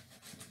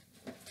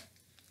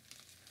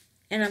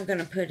 and I'm going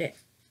to put it,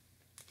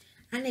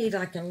 I need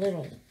like a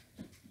little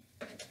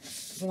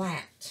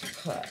flat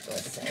cup,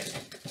 let's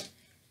see,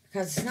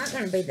 because it's not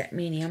going to be that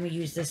many. I'm going to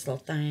use this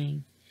little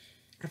thing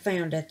I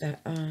found at the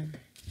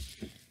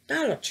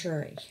Dollar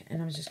Tree,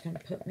 and I'm just going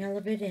to put me a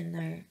little bit in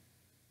there,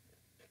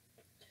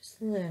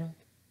 just a little.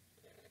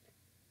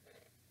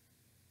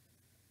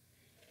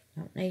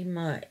 Don't need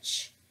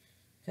much,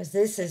 because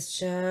this is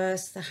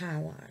just the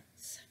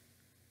highlights.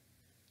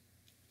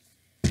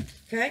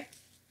 Okay,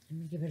 let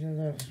me give it a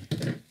little,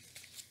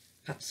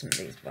 pop some of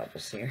these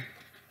bubbles here.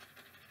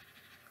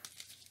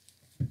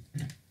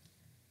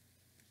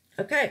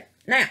 Okay,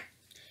 now,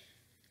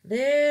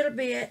 little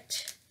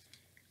bit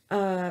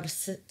of,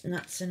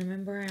 not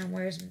cinnamon brown,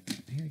 where's,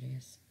 here it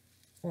is.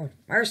 Lord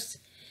mercy.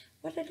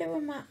 What did I do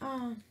with my,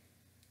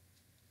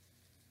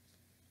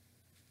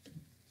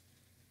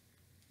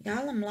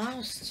 y'all, I'm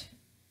lost.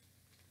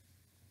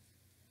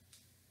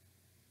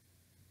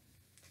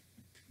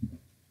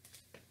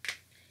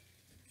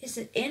 Is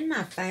it in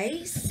my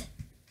face?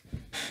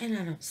 And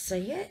I don't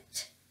see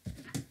it?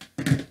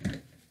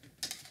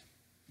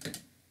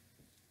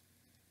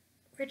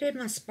 Where did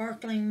my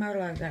sparkling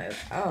merlot go?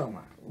 Oh,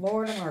 my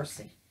Lord of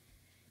mercy.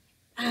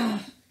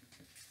 Oh,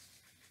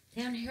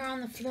 down here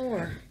on the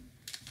floor.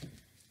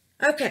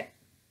 Okay.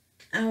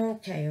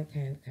 Okay. All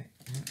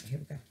right, here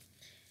we go.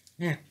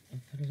 Now, I'll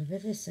put a little bit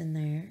of this in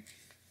there.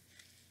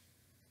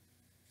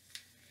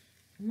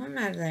 Come on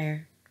out of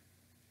there.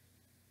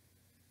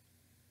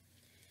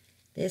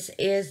 This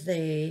is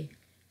the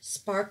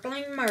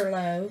sparkling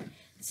merlot.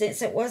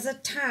 Since it was a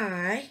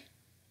tie,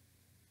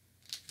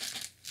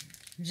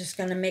 I'm just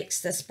going to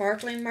mix the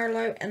sparkling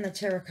merlot and the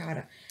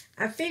terracotta.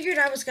 I figured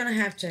I was going to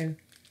have to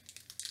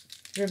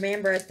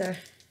remember at the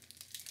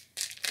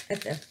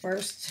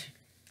first,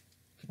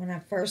 when I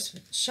first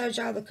showed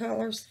y'all the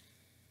colors.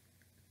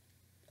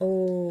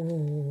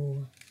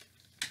 Oh,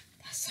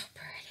 that's so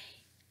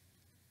pretty.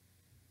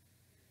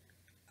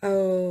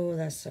 Oh,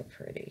 that's so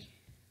pretty.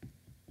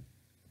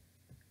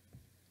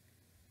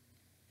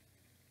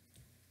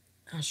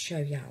 I'll show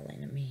y'all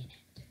in a minute.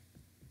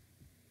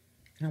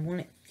 And I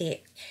want it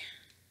thick.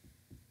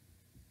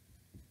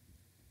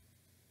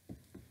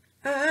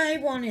 I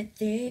want it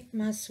thick,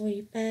 my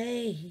sweet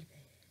babies.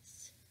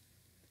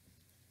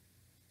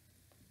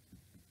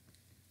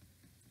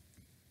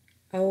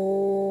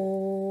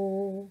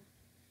 Oh,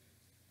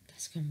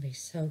 that's going to be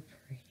so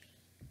pretty.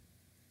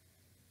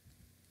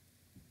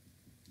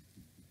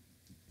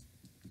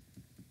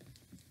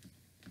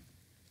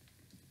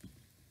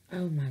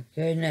 Oh my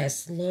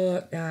goodness,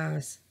 look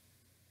guys.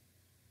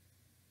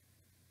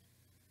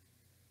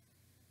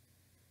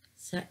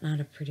 Is that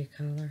not a pretty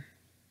color?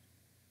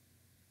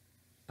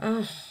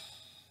 Oh,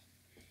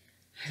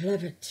 I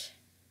love it.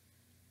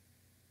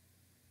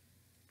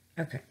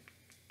 Okay.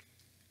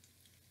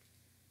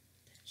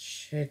 That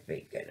should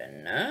be good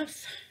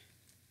enough.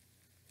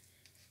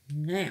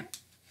 Now,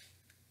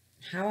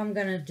 how I'm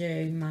going to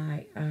do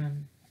my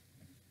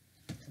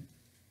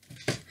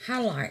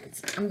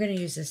highlights, I'm going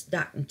to use this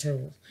dotting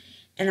tool.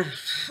 And I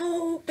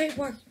hope it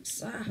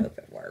works. I hope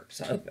it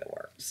works. I hope it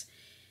works.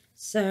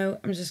 So,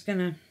 I'm just going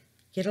to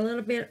get a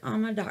little bit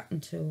on my dotting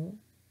tool.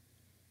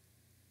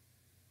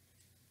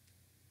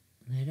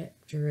 Let it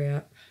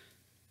drip.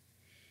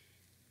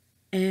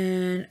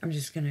 And I'm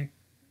just going to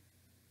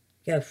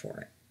go for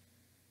it.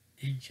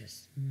 And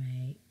just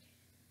make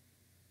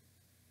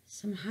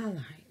some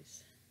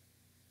highlights.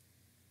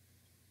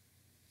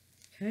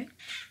 Okay.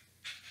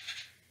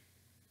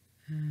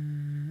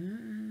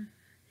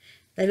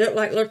 They look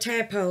like little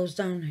tadpoles,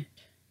 don't it?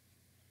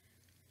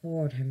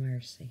 Lord have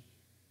mercy.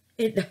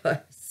 It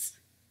does.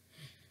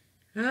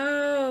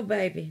 Oh,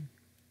 baby.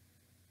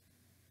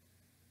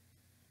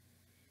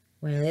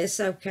 Well, it's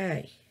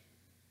okay.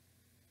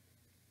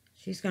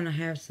 She's going to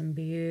have some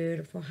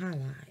beautiful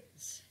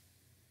highlights.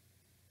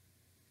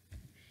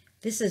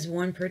 This is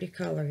one pretty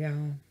color,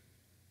 y'all.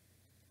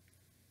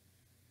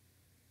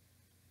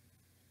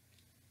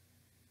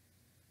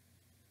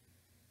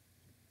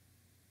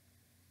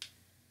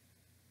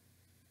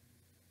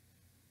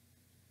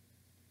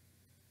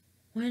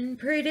 One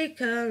pretty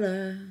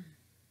color.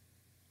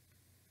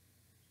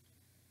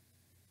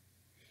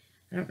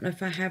 I don't know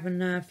if I have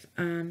enough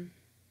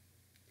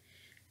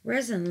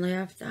resin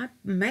left. I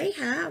may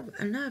have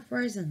enough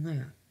resin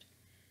left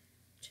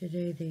to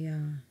do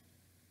the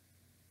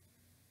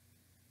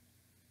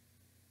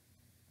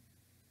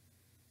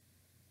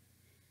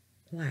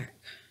black.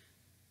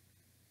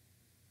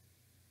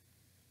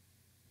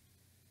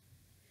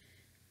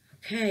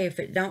 Okay, if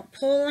it don't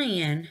pull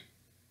in,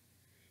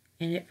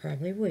 and it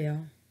probably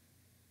will,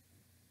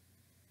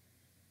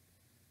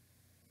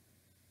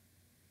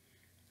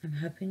 I'm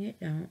hoping it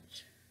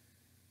don't.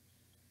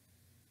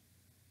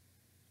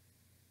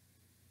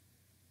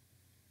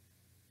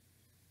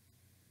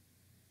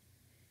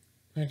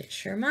 But it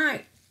sure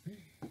might.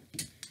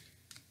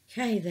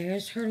 Okay,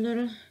 there's her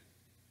little...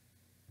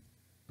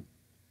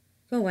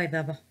 Go away,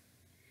 Bubba.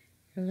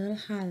 A little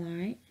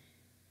highlight.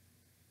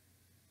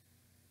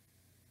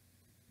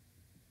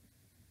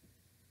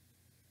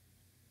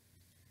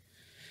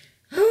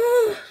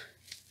 Oh.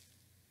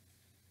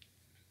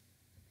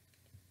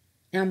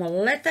 Now I'm going to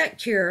let that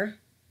cure.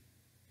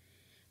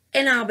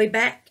 And I'll be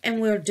back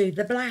and we'll do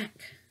the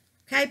black.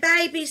 Okay,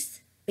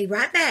 babies? Be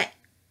right back.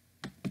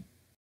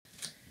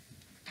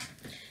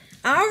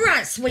 All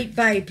right, sweet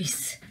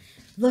babies.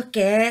 Look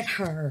at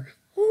her.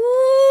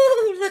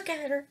 Ooh, look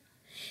at her.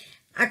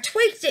 I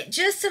tweaked it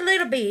just a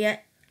little bit.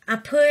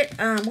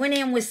 I went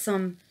in with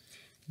some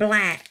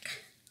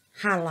black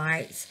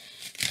highlights.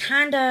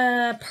 Kind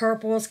of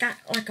purple. It's got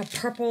like a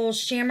purple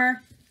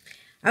shimmer.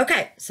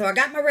 Okay, so I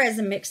got my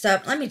resin mixed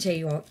up. Let me tell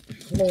you what.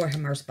 Lord have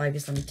mercy,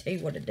 babies. Let me tell you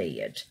what I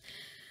did.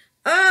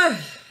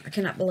 Oh, I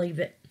cannot believe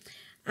it.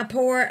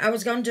 I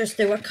was going to just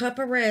do a cup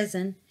of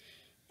resin.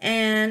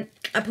 And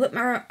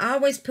I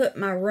always put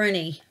my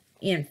runny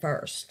in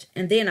first.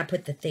 And then I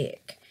put the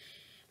thick.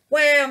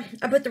 Well,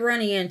 I put the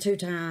runny in 2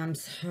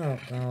 times. Oh,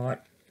 God.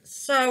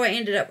 So I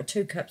ended up with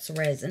 2 cups of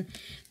resin.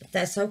 But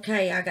that's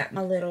okay. I got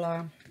my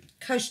little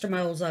coaster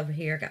molds over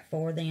here. I got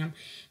 4 of them.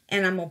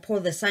 And I'm going to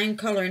pour the same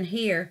color in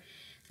here.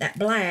 That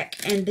black,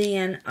 and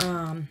then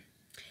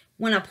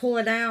when I pull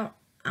it out,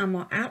 I'm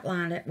going to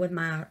outline it with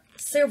my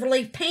silver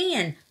leaf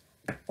pen.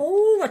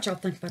 Oh, what y'all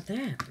think about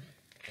that?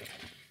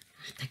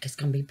 I think it's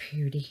going to be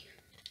pretty.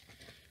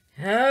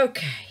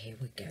 Okay, here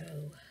we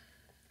go.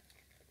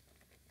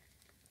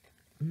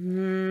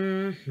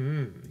 Here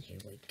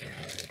we go.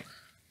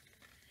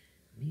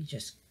 Let me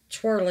just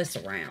twirl this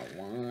around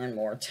one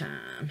more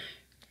time.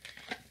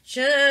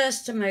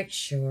 Just to make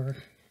sure.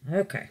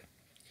 Okay.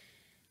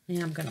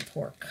 Now I'm going to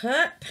pour a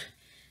cup,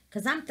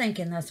 because I'm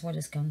thinking that's what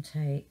it's going to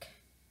take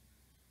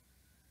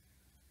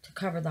to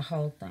cover the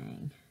whole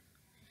thing.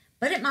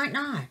 But it might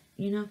not,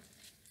 you know.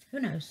 Who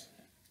knows?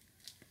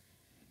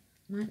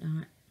 Might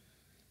not.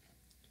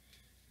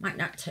 Might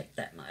not take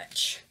that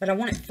much. But I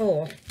want it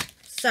full.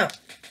 So,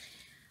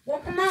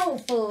 want my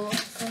mold full.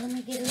 So let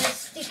me get a little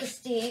sticky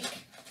stick.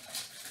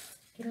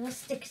 Get a little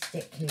sticky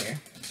stick here.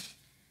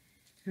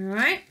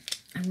 Alright.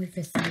 And we're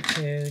just going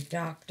to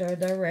doctor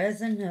the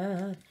resin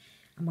up.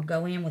 I'm going to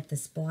go in with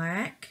this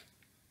black.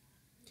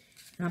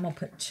 And I'm going to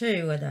put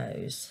 2 of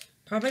those.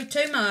 Probably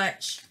too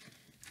much.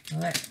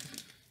 But,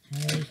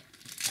 hey.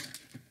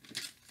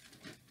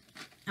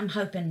 I'm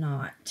hoping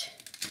not.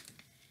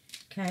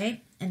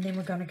 Okay. And then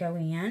we're going to go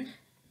in.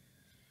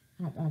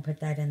 I don't want to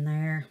put that in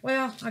there.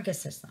 Well, I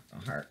guess that's not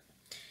going to hurt.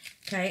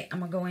 Okay. I'm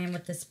going to go in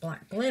with this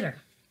black glitter.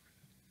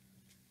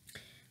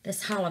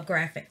 This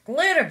holographic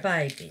glitter,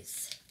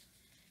 babies.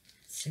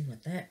 Let's see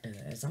what that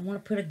does. I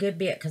want to put a good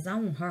bit because I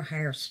want her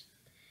hair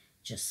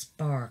just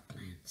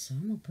sparkling. So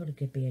I'm going to put a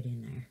good bit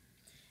in there.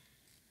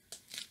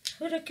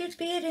 Put a good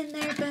bit in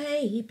there,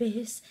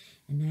 babies.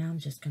 And now I'm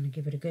just going to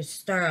give it a good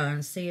stir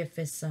and see if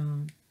it's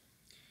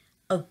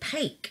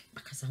opaque.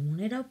 Because I want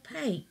it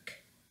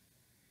opaque.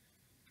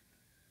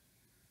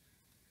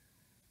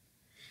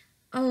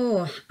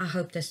 Oh, I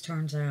hope this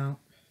turns out.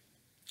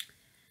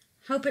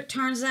 Hope it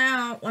turns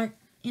out like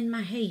in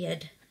my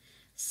head.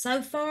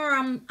 So far,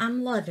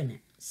 I'm loving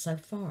it. So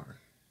far.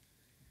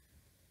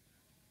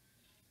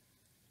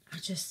 I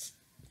just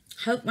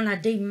hope when I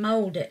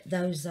demold it,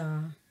 those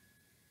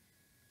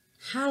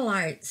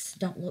highlights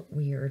don't look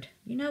weird.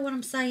 You know what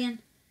I'm saying?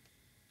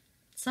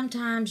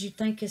 Sometimes you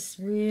think it's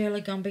really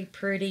going to be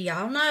pretty.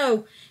 Y'all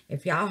know,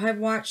 if y'all have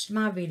watched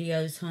my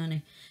videos,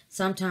 honey,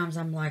 sometimes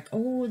I'm like,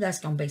 oh, that's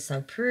going to be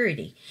so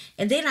pretty.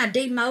 And then I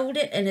demold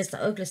it, and it's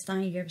the ugliest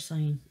thing you ever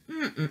seen.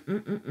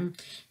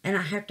 And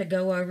I have to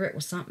go over it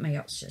with something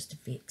else just to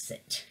fix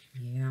it.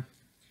 Yeah.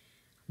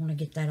 I want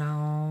to get that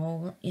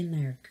all in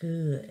there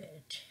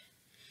good.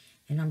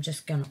 And I'm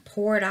just going to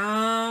pour it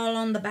all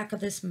on the back of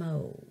this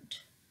mold.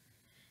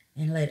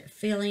 And let it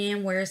fill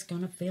in where it's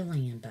going to fill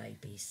in,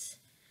 babies.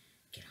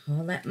 Get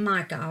all that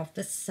mica off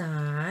the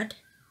side.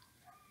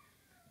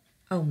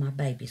 Oh, my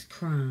baby's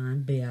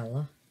crying,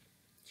 Bella.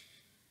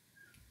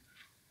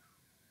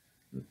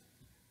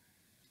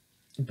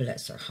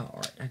 Bless her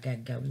heart. I got to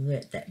go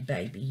let that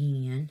baby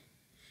in.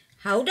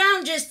 Hold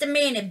on just a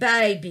minute,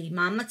 baby.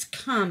 Mama's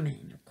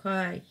coming,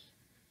 okay?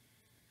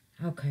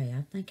 Okay,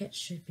 I think it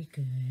should be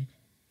good.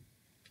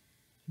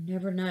 You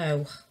never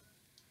know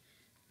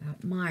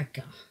about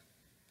mica.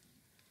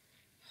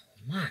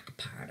 Oh, mica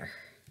powder.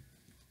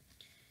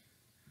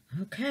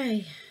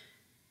 Okay.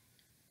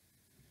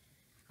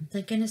 I'm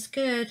thinking it's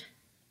good.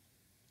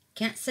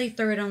 Can't see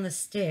through it on the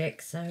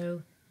stick,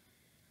 so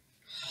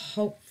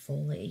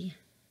hopefully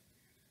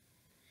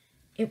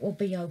it will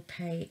be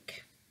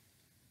opaque.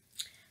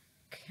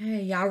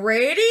 Okay, y'all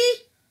ready?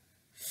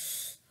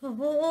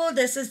 Oh,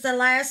 this is the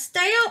last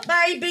step,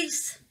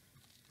 babies.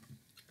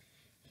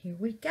 Here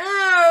we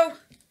go.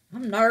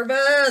 I'm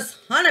nervous.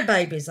 Honey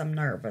babies, I'm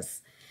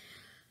nervous.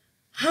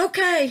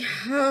 Okay.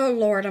 Oh,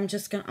 Lord, I'm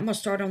going to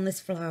start on this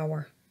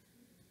flower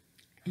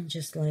and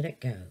just let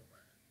it go.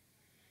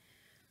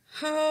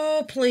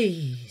 Oh,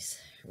 please,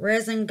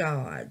 resin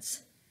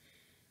gods,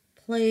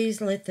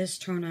 please let this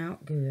turn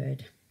out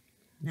good.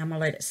 Now I'm going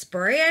to let it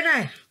spread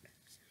out.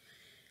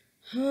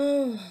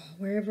 Oh,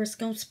 wherever it's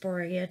going to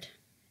spread.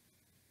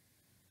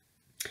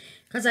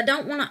 Because I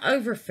don't want to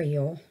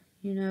overfill,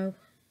 you know.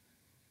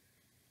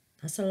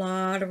 That's a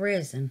lot of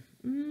resin.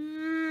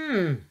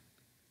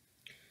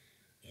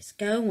 It's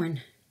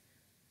going.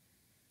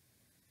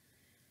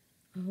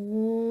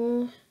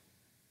 Oh,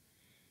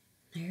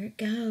 there it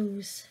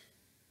goes.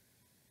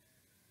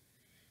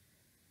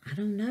 I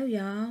don't know,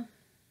 y'all.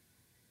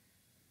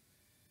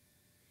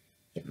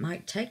 It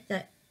might take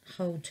that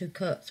whole 2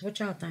 cups. What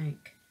y'all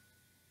think?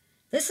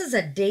 This is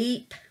a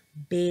deep,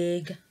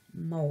 big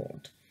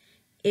mold.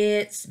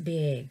 It's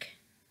big.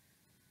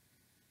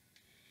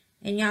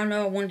 And y'all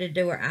know I wanted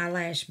to do her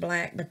eyelash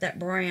black, but that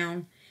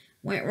brown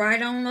went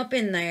right on up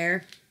in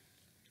there.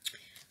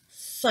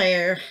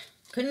 So,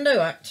 couldn't do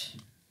it.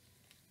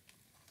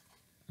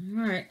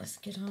 Alright, let's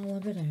get all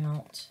of it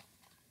out.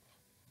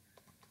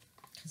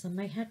 Because I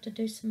may have to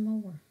do some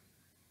more.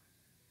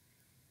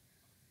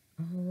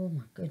 Oh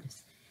my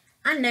goodness.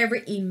 I never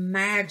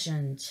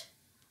imagined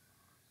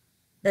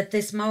that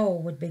this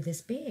mold would be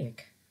this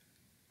big.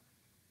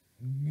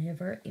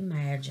 Never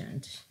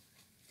imagined.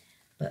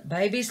 But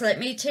babies, let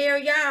me tell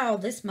y'all,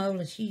 this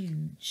mold is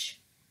huge.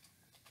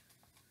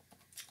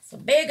 It's a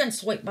big one,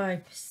 sweet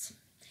babies.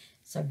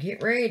 So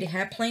get ready.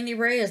 Have plenty of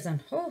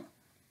resin. Oh,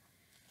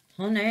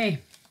 honey.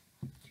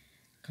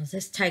 Because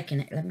it's taking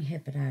it. Let me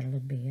help it out a little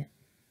bit.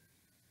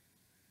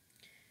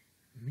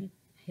 Let me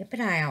help it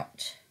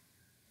out.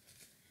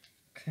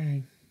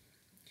 Okay.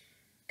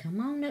 Come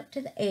on up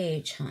to the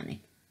edge,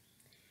 honey.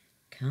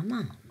 Come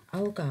on.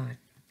 Oh, God.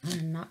 I'm going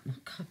to knock my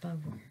cup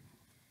over.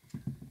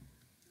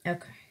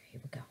 Okay.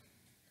 Here we go.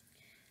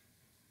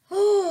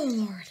 Oh,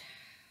 Lord.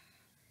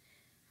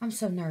 I'm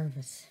so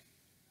nervous.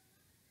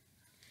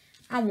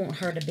 I want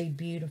her to be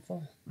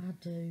beautiful. I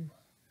do.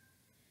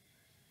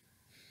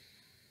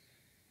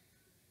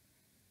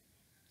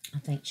 I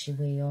think she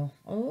will.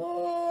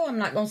 Oh, I'm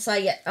not going to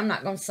say it. I'm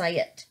not going to say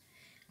it.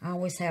 I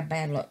always have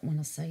bad luck when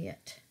I say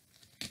it.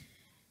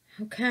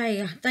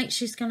 Okay, I think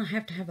she's going to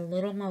have a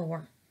little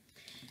more.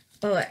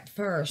 But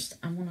first,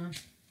 I'm going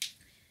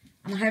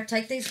to have to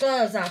take these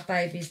gloves off,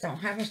 babies. Don't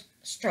have a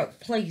stroke.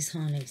 Please,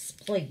 honeys.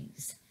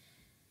 Please.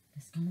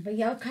 It's going to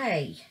be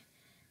okay.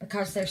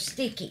 Because they're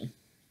sticky.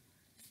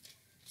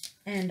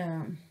 And,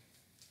 I'm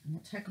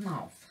going to take them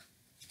off.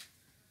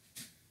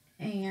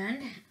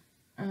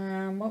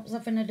 And, what was I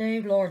going to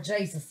do? Lord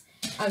Jesus.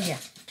 Oh, yeah.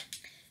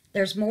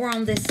 There's more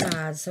on this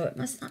side, so it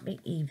must not be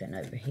even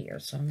over here.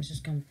 So I'm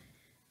just going to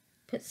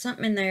put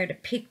something in there to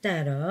pick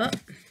that up.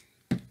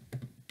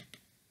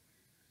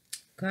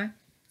 Okay.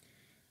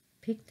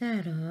 Pick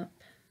that up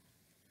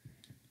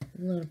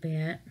a little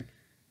bit.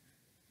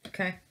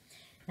 Okay.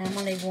 Now I'm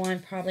going to need one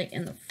probably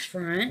in the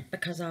front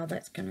because all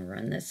that's going to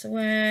run this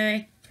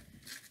way.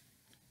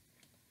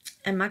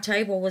 And my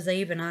table was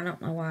even. I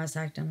don't know why I was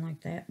acting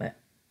like that, but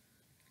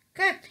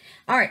okay.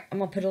 All right. I'm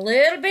going to put a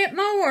little bit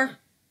more.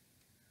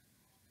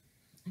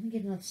 Let me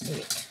get another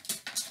stick.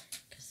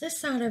 Because this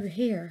side over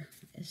here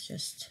is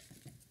just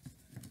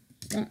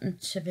wanting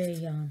to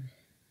be,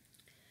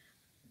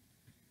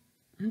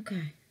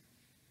 okay.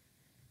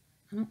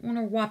 I don't want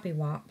a whoppy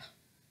wop.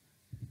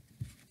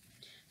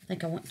 I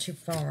think I went too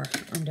far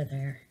under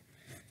there.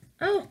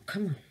 Oh,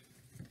 come on.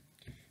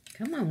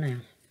 Come on now.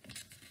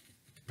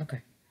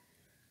 Okay.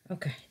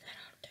 Okay, that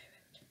ought to do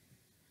it.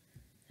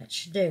 That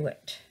should do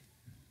it.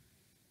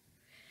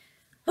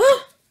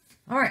 Oh!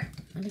 Alright,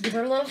 let me give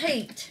her a little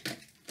heat.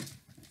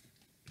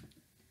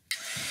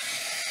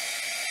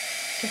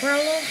 Give her a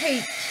little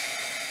heat.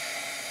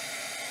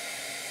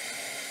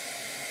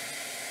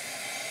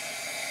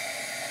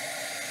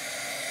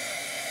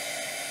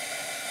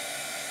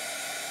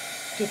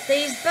 Get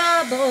these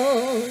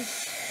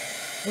bubbles.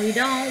 We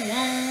don't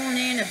want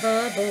any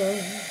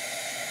bubbles.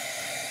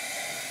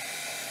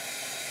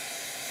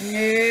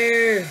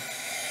 No.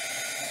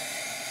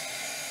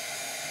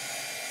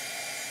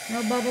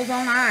 No bubbles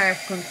on our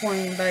African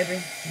queen,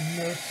 baby.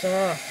 No,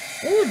 sir.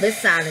 Ooh,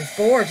 this side is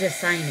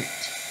gorgeous, ain't it?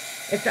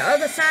 If the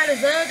other side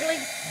is ugly,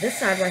 this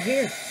side right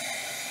here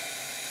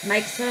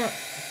makes up.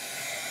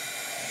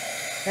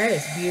 That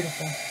is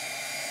beautiful.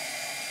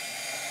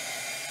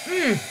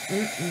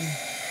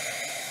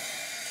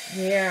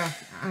 Yeah,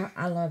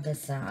 I love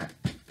this side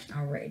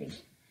already.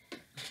 I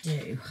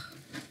do.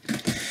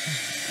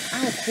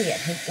 I'll quit,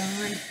 heat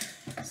gun.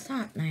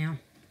 Stop now.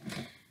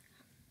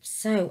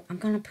 So, I'm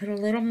going to put a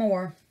little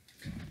more.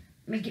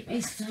 Let me get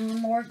me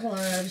some more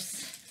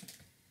gloves.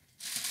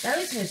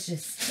 Those was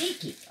just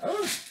sticky.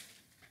 Oh,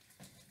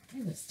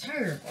 it was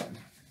terrible.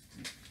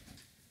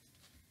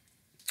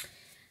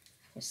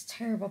 It was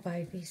terrible,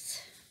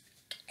 babies.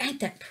 Ain't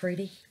that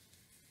pretty?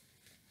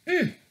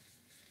 That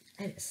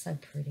is so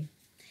pretty.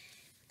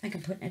 I think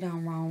I'm putting it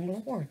on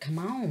wrong. Lord, come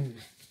on.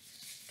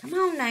 Come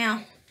on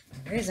now.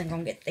 The resin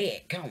gonna get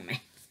thick on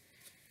me.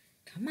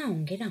 Come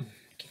on, get on.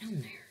 Get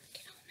on there.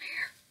 Get on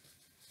there.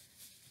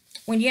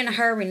 When you're in a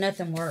hurry,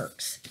 nothing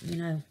works, you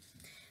know.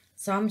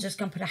 So I'm just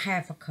gonna put a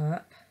half a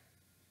cup.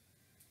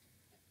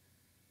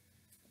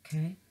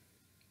 Okay.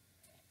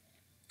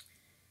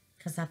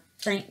 Because I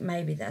think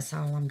maybe that's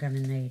all I'm going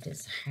to need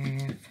is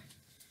half. I'm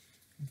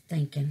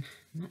thinking.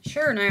 I'm not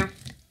sure now.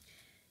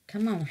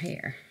 Come on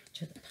here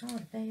to the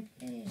pot,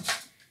 baby.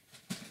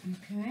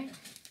 Okay.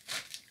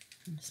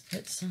 Let's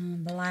put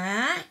some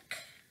black.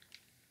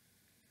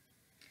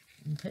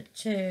 And put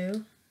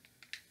 2.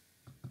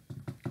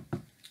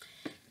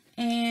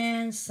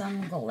 And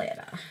some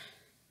glitter.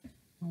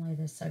 I'll lay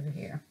this over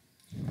here.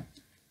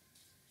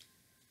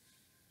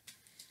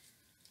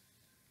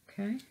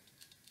 Okay.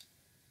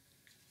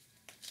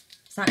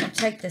 It's not going to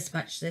take this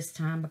much this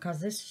time because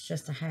this is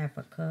just a half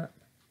a cup.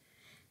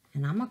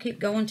 And I'm going to keep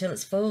going till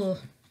it's full.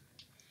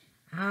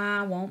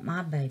 I want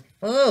my baby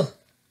full.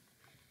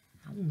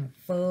 I want it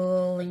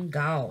full and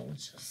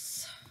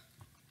gorgeous.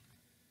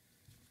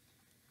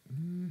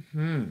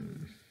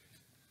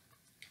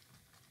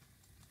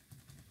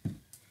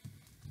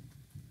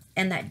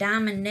 And that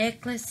diamond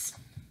necklace,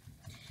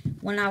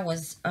 when I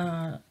was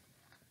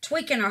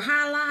tweaking her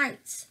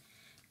highlights,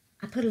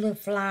 I put a little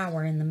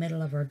flower in the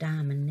middle of her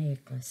diamond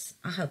necklace.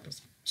 I hope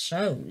it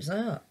shows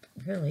up,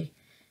 really.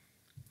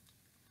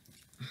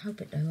 I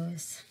hope it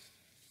does.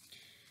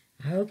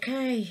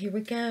 Okay, here we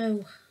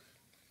go.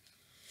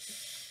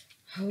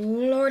 Oh,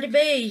 Lordy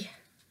be.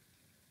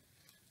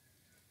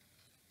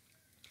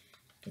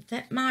 Get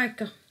that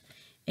mica.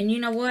 And you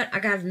know what? I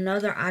got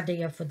another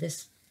idea for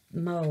this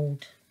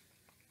mold.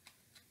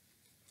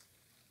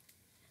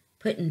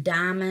 Putting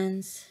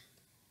diamonds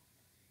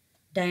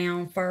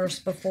down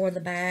first before the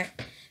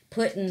back.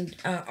 Putting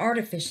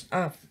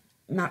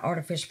not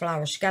artificial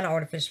flowers. She got an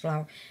artificial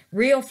flower.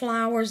 Real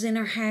flowers in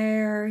her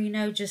hair. You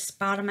know, just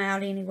spot them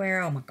out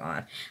anywhere. Oh my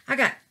God.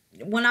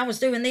 When I was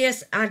doing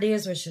this,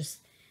 ideas was just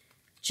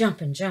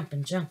jumping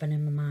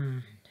in my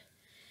mind.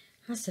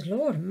 I said,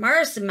 Lord have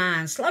mercy,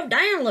 mine. Slow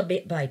down a little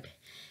bit, baby.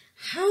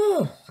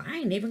 Oh, I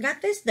ain't even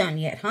got this done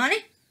yet,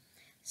 honey.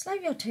 Slow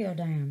your tail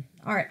down.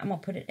 All right, I'm going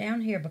to put it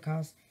down here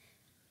because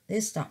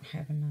this don't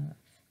have enough.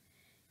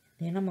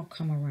 Then I'm going to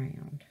come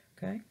around,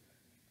 okay?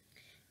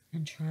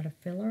 And try to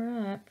fill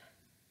her up.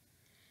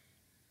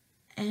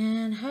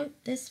 And hope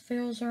this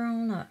fills her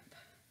on up.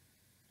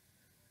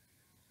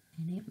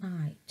 And it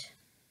might.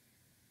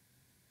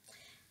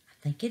 I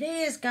think it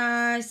is,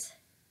 guys.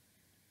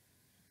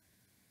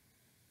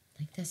 I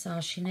think that's all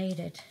she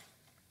needed.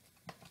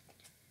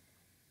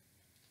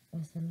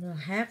 Was a little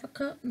half a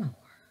cup more.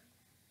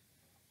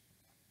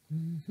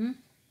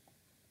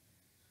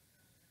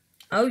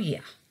 Oh,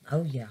 yeah.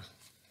 Oh, yeah.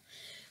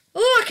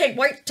 Oh, I can't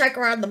wait to take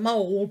her out of the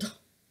mold.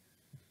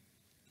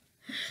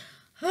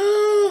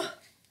 Oh.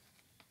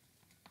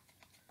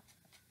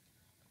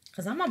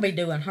 Because I'm going to be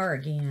doing her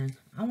again.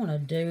 I want to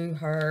do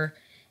her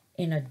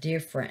in a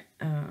different,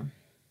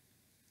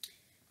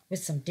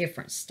 with some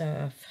different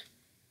stuff.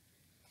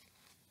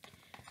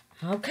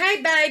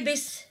 Okay,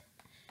 babies.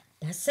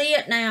 That's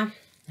it now.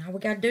 All we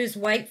got to do is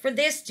wait for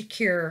this to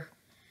cure.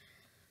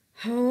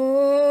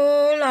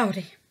 Oh,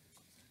 Lordy.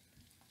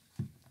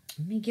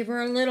 Let me give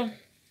her a little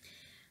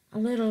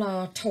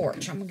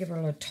torch. I'm going to give her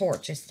a little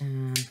torch this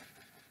time.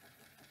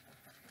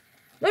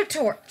 Little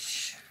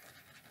torch.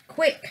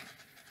 Quick.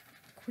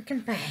 Quick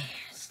and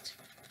fast.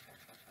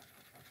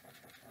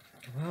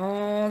 Go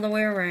all the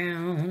way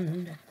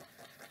around.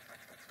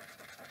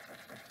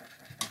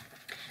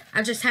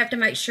 I just have to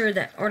make sure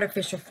that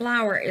artificial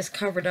flower is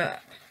covered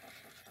up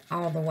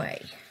all the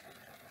way.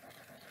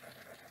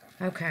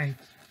 Okay.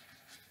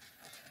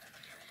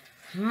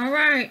 All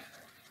right.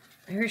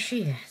 There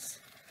she is.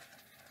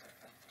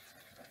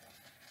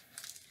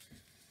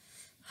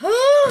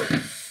 Oh.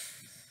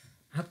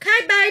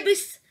 Okay,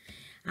 babies.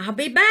 I'll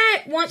be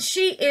back once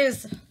she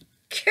is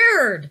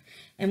cured.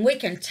 And we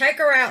can take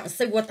her out and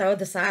see what the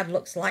other side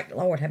looks like.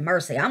 Lord have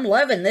mercy. I'm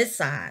loving this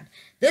side.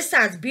 This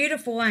side's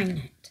beautiful, ain't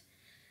it?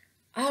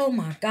 Oh,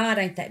 my God.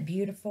 Ain't that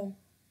beautiful?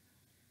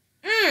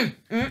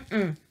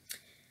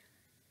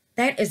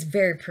 That is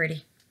very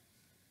pretty.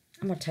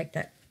 I'm going to take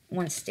that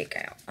one stick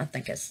out. I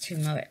think it's too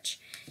much.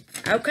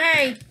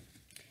 Okay.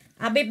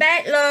 I'll be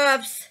back,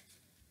 loves.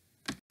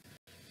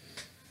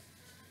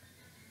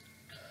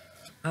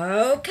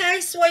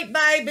 Okay, sweet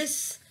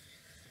babies.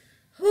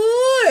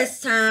 Ooh,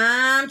 it's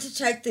time to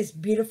take this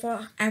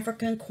beautiful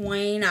African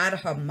queen out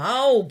of her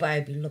mold,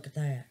 baby. Look at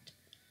that.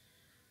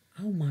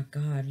 Oh, my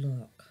God,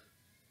 look.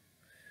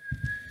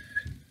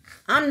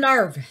 I'm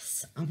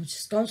nervous. I'm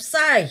just going to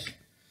say.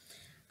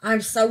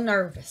 I'm so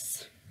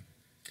nervous.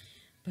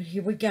 But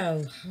here we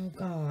go. Oh,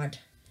 God.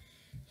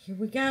 Here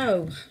we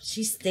go.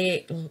 She's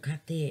thick. Look how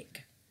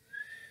thick.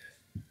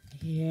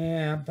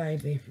 Yeah,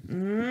 baby.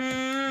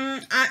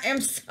 I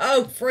am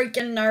so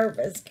freaking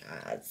nervous,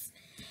 guys.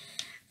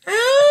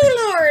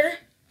 Oh, Lord.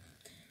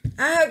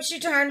 I hope she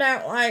turned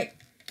out like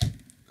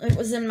it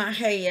was in my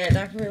head.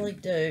 I really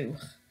do.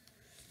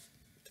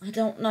 I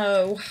don't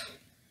know.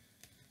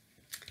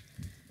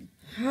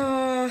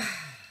 Oh,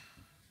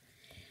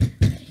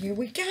 here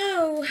we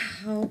go.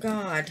 Oh,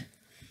 God.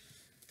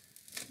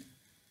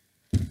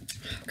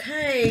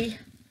 Okay.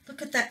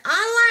 Look at that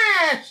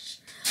eyelash.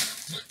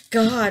 Oh, my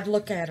God.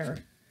 Look at her.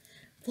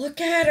 Look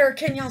at her.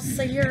 Can y'all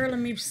see her? Let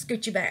me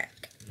scoot you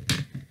back.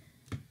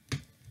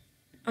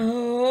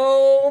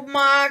 Oh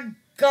my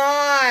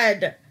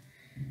God.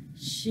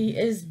 She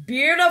is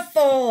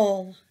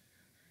beautiful.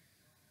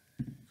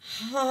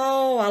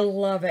 Oh, I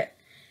love it.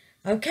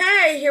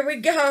 Okay, here we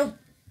go.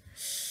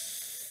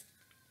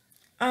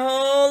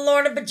 Oh,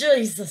 Lord of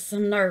Jesus,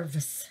 I'm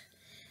nervous.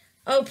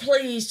 Oh,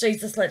 please,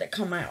 Jesus, let it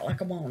come out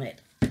like I want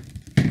it.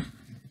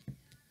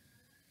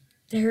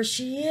 There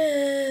she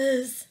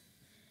is.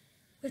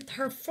 With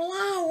her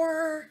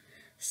flower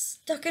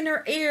stuck in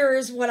her ear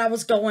is what I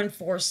was going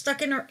for.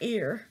 Stuck in her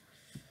ear.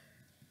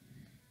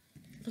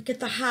 Look at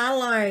the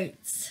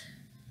highlights.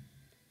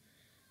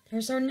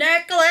 There's her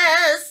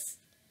necklace.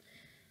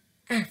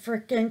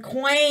 African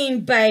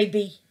Queen,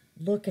 baby.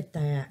 Look at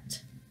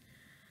that.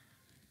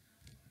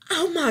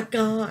 Oh my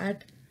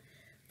God.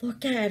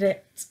 Look at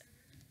it.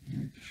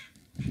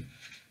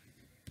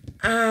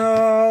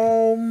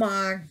 Oh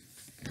my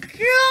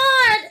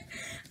God.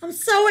 I'm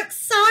so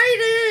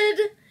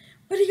excited.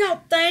 What do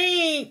y'all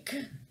think?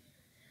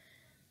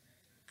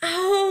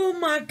 Oh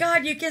my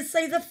God. You can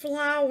see the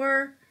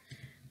flower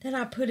that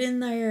I put in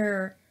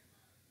there.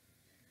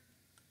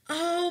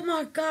 Oh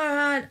my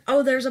God.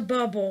 Oh, there's a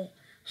bubble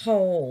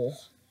hole.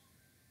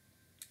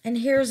 And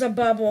here's a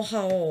bubble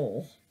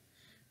hole.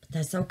 But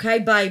that's okay,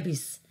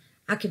 babies.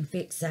 I can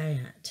fix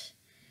that.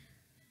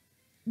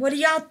 What do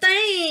y'all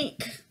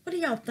think? What do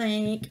y'all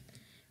think?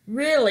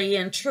 Really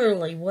and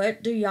truly,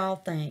 what do y'all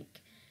think?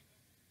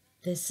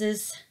 This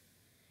is...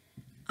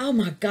 Oh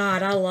my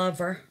God, I love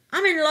her.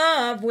 I'm in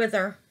love with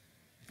her.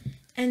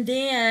 And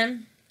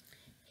then,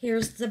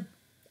 here's the...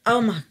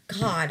 Oh my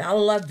God, I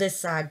love this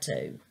side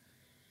too.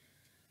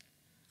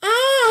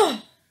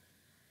 Oh!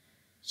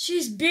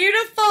 She's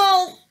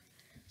beautiful.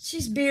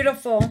 She's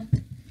beautiful.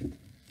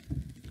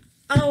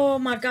 Oh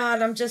my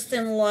God, I'm just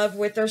in love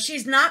with her.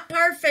 She's not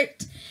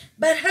perfect,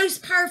 but who's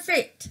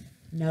perfect?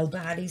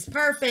 Nobody's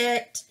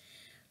perfect.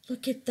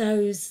 Look at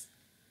those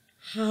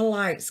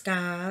highlights,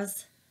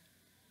 guys.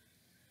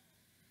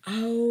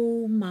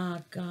 Oh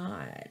my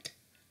God.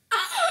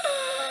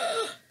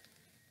 Ah!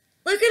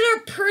 Look at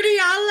her pretty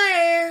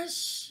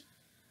eyelash.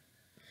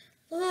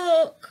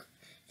 Look.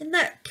 And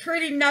that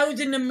pretty nose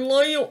and them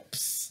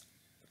lips.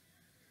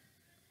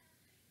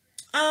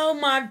 Oh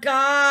my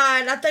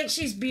God. I think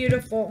she's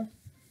beautiful.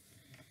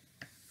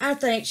 I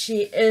think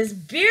she is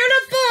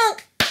beautiful.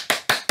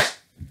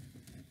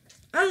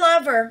 I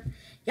love her.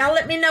 Y'all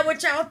let me know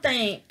what y'all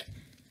think.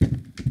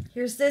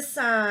 Here's this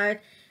side.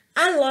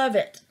 I love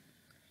it.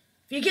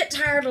 If you get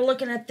tired of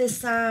looking at this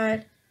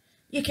side,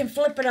 you can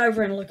flip it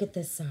over and look at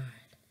this side.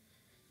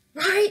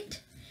 Right?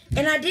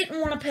 And I didn't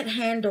want to put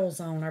handles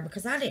on her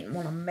because I didn't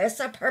want to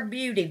mess up her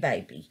beauty,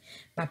 baby,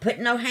 by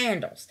putting no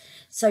handles.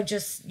 So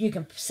just, you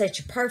can set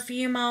your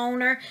perfume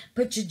on her,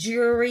 put your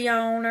jewelry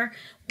on her,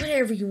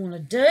 whatever you want to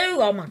do.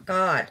 Oh my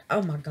God.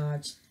 Oh my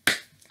God.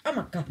 Oh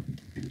my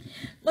God.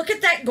 Look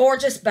at that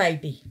gorgeous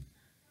baby.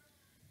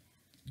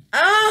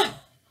 Oh.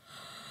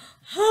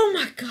 Oh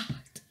my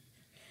God.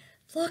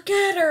 Look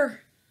at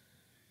her.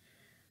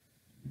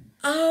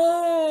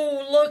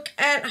 Oh, look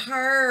at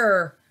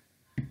her.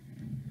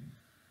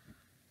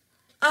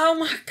 Oh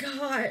my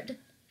God.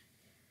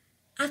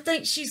 I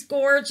think she's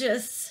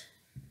gorgeous.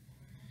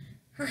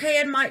 Her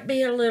head might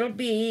be a little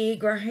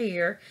big right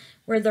here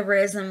where the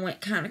resin went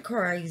kind of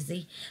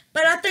crazy.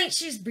 But I think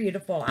she's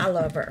beautiful. I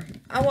love her.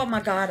 Oh my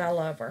God, I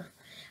love her.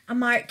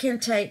 I can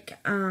take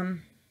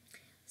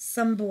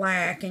some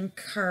black and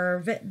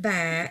curve it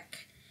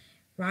back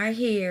right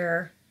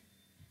here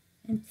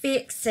and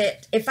fix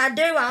it. If I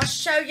do, I'll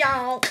show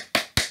y'all.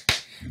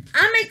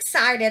 I'm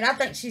excited. I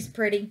think she's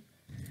pretty.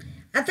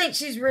 I think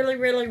she's really,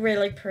 really,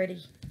 really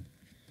pretty.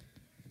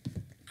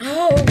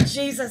 Oh,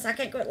 Jesus. I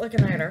can't quit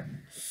looking at her.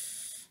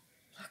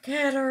 Look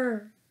at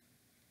her.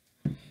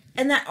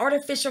 And that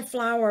artificial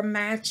flower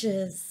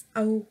matches.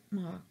 Oh,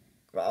 my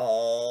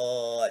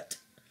God.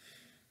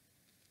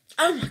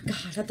 Oh, my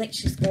God. I think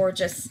she's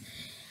gorgeous.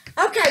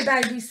 Okay,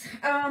 babies.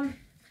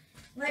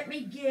 Let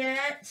me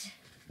get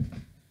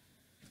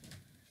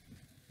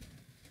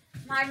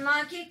my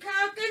monkey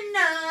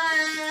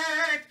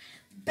coconut,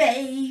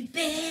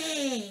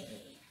 baby.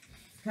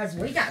 Because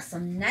we got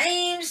some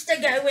names to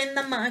go in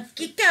the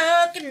monkey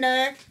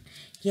coconut.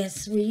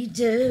 Yes, we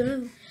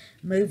do.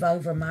 Move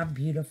over, my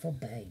beautiful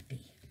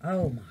baby.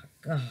 Oh, my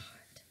God.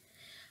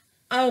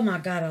 Oh, my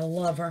God, I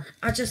love her.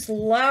 I just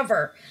love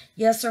her.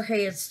 Yes, her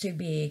head's too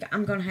big.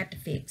 I'm going to have to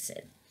fix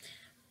it.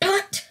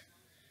 But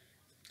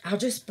I'll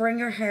just bring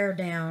her hair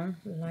down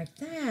like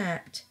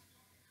that.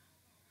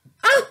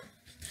 Oh,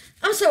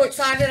 I'm so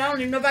excited. I don't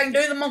even know if I can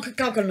do the monkey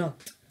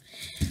coconut.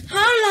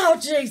 Oh,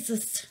 Lord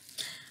Jesus.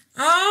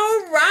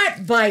 All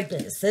right,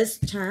 babies, it's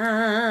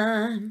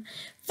time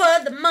for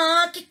the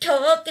monkey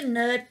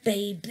coconut,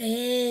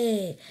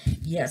 baby.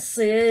 Yes,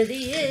 it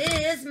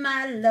is,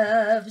 my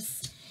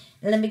loves.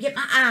 Let me get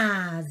my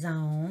eyes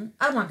on.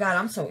 Oh, my God,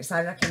 I'm so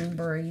excited. I can't even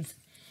breathe.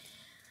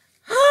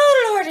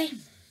 Oh, Lordy.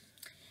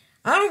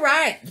 All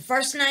right, the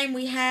first name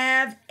we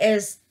have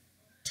is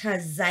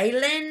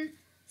Tazalin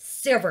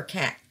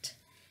Silvercat.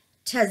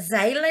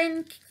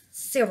 Tazalin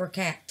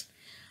Silvercat.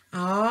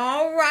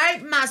 All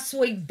right, my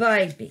sweet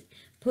baby.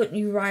 Putting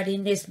you right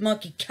in this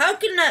monkey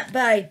coconut,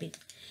 baby.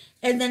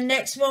 And the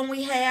next one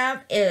we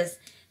have is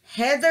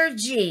Heather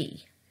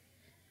G.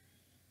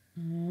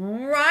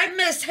 All right,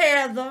 Miss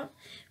Heather.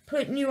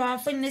 Putting you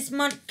off in this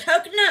monkey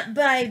coconut,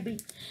 baby.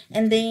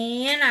 And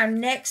then our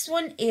next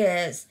one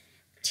is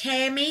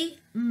Tammy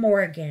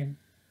Morgan.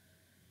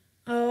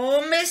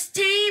 Oh, Miss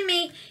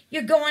Tammy,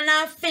 you're going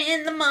off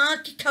in the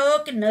monkey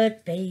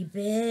coconut,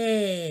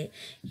 baby.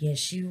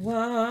 Yes, you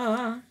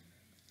are.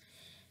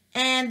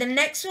 And the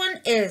next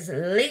one is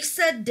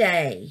Lisa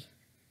Day.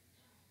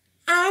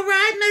 All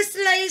right, Miss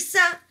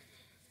Lisa.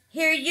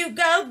 Here you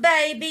go,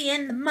 baby,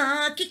 in the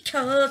monkey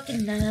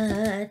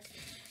coconut.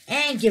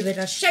 And give it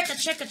a shake, a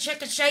shake, a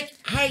shake, a shake.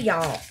 Hey,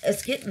 y'all,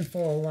 it's getting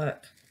full,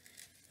 look.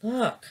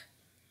 Look,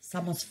 it's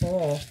almost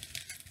full.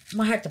 I'm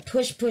going to have to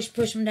push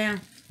them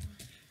down.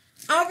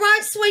 All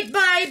right, sweet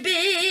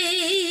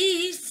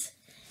babies.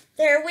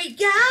 There we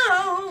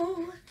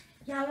go.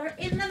 Y'all are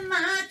in the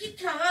monkey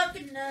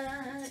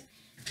coconut.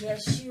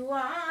 Yes, you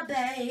are,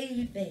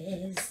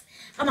 babies.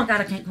 Oh, my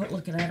God, I can't quit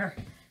looking at her.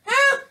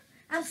 Oh,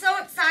 I'm so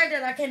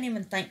excited I can't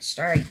even think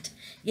straight.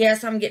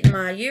 Yes, I'm getting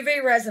my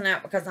UV resin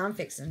out because I'm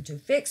fixing to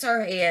fix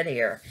her head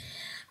here.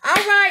 All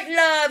right,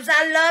 loves,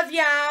 I love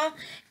y'all.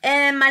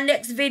 And my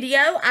next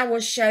video, I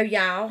will show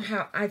y'all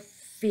how I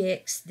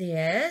fix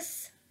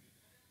this.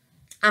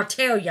 I'll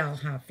tell y'all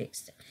how I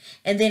fixed it.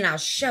 And then I'll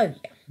show you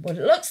what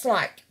it looks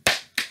like.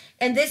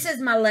 And this is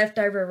my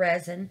leftover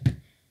resin.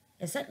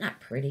 Is that not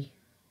pretty?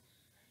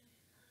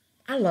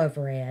 I love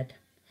red.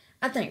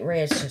 I think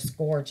red's just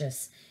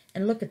gorgeous.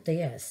 And look at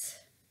this.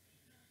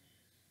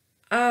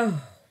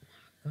 Oh,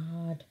 my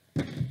God.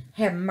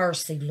 Have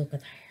mercy. Look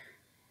at there.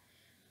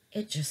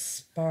 It just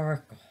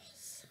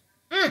sparkles.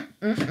 All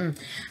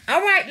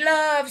right,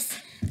 loves.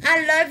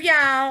 I love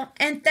y'all.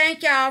 And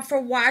thank y'all for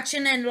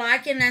watching and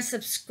liking and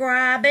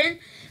subscribing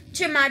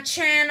to my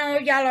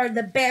channel. Y'all are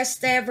the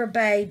best ever,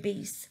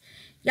 babies.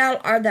 Y'all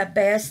are the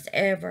best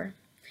ever.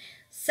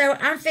 So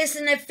I'm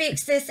fixing to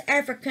fix this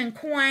African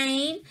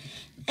queen.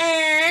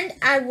 And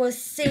I will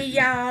see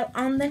y'all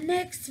on the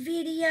next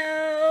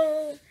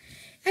video.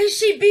 Ain't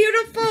she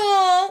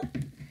beautiful?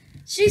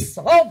 She's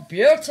so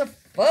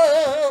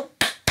beautiful.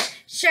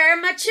 Share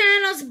my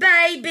channels,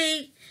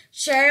 baby.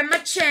 Share my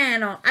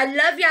channel. I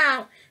love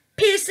y'all.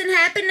 Peace and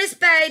happiness,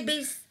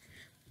 babies.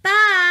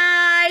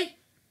 Bye.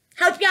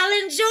 Hope y'all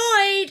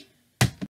enjoyed.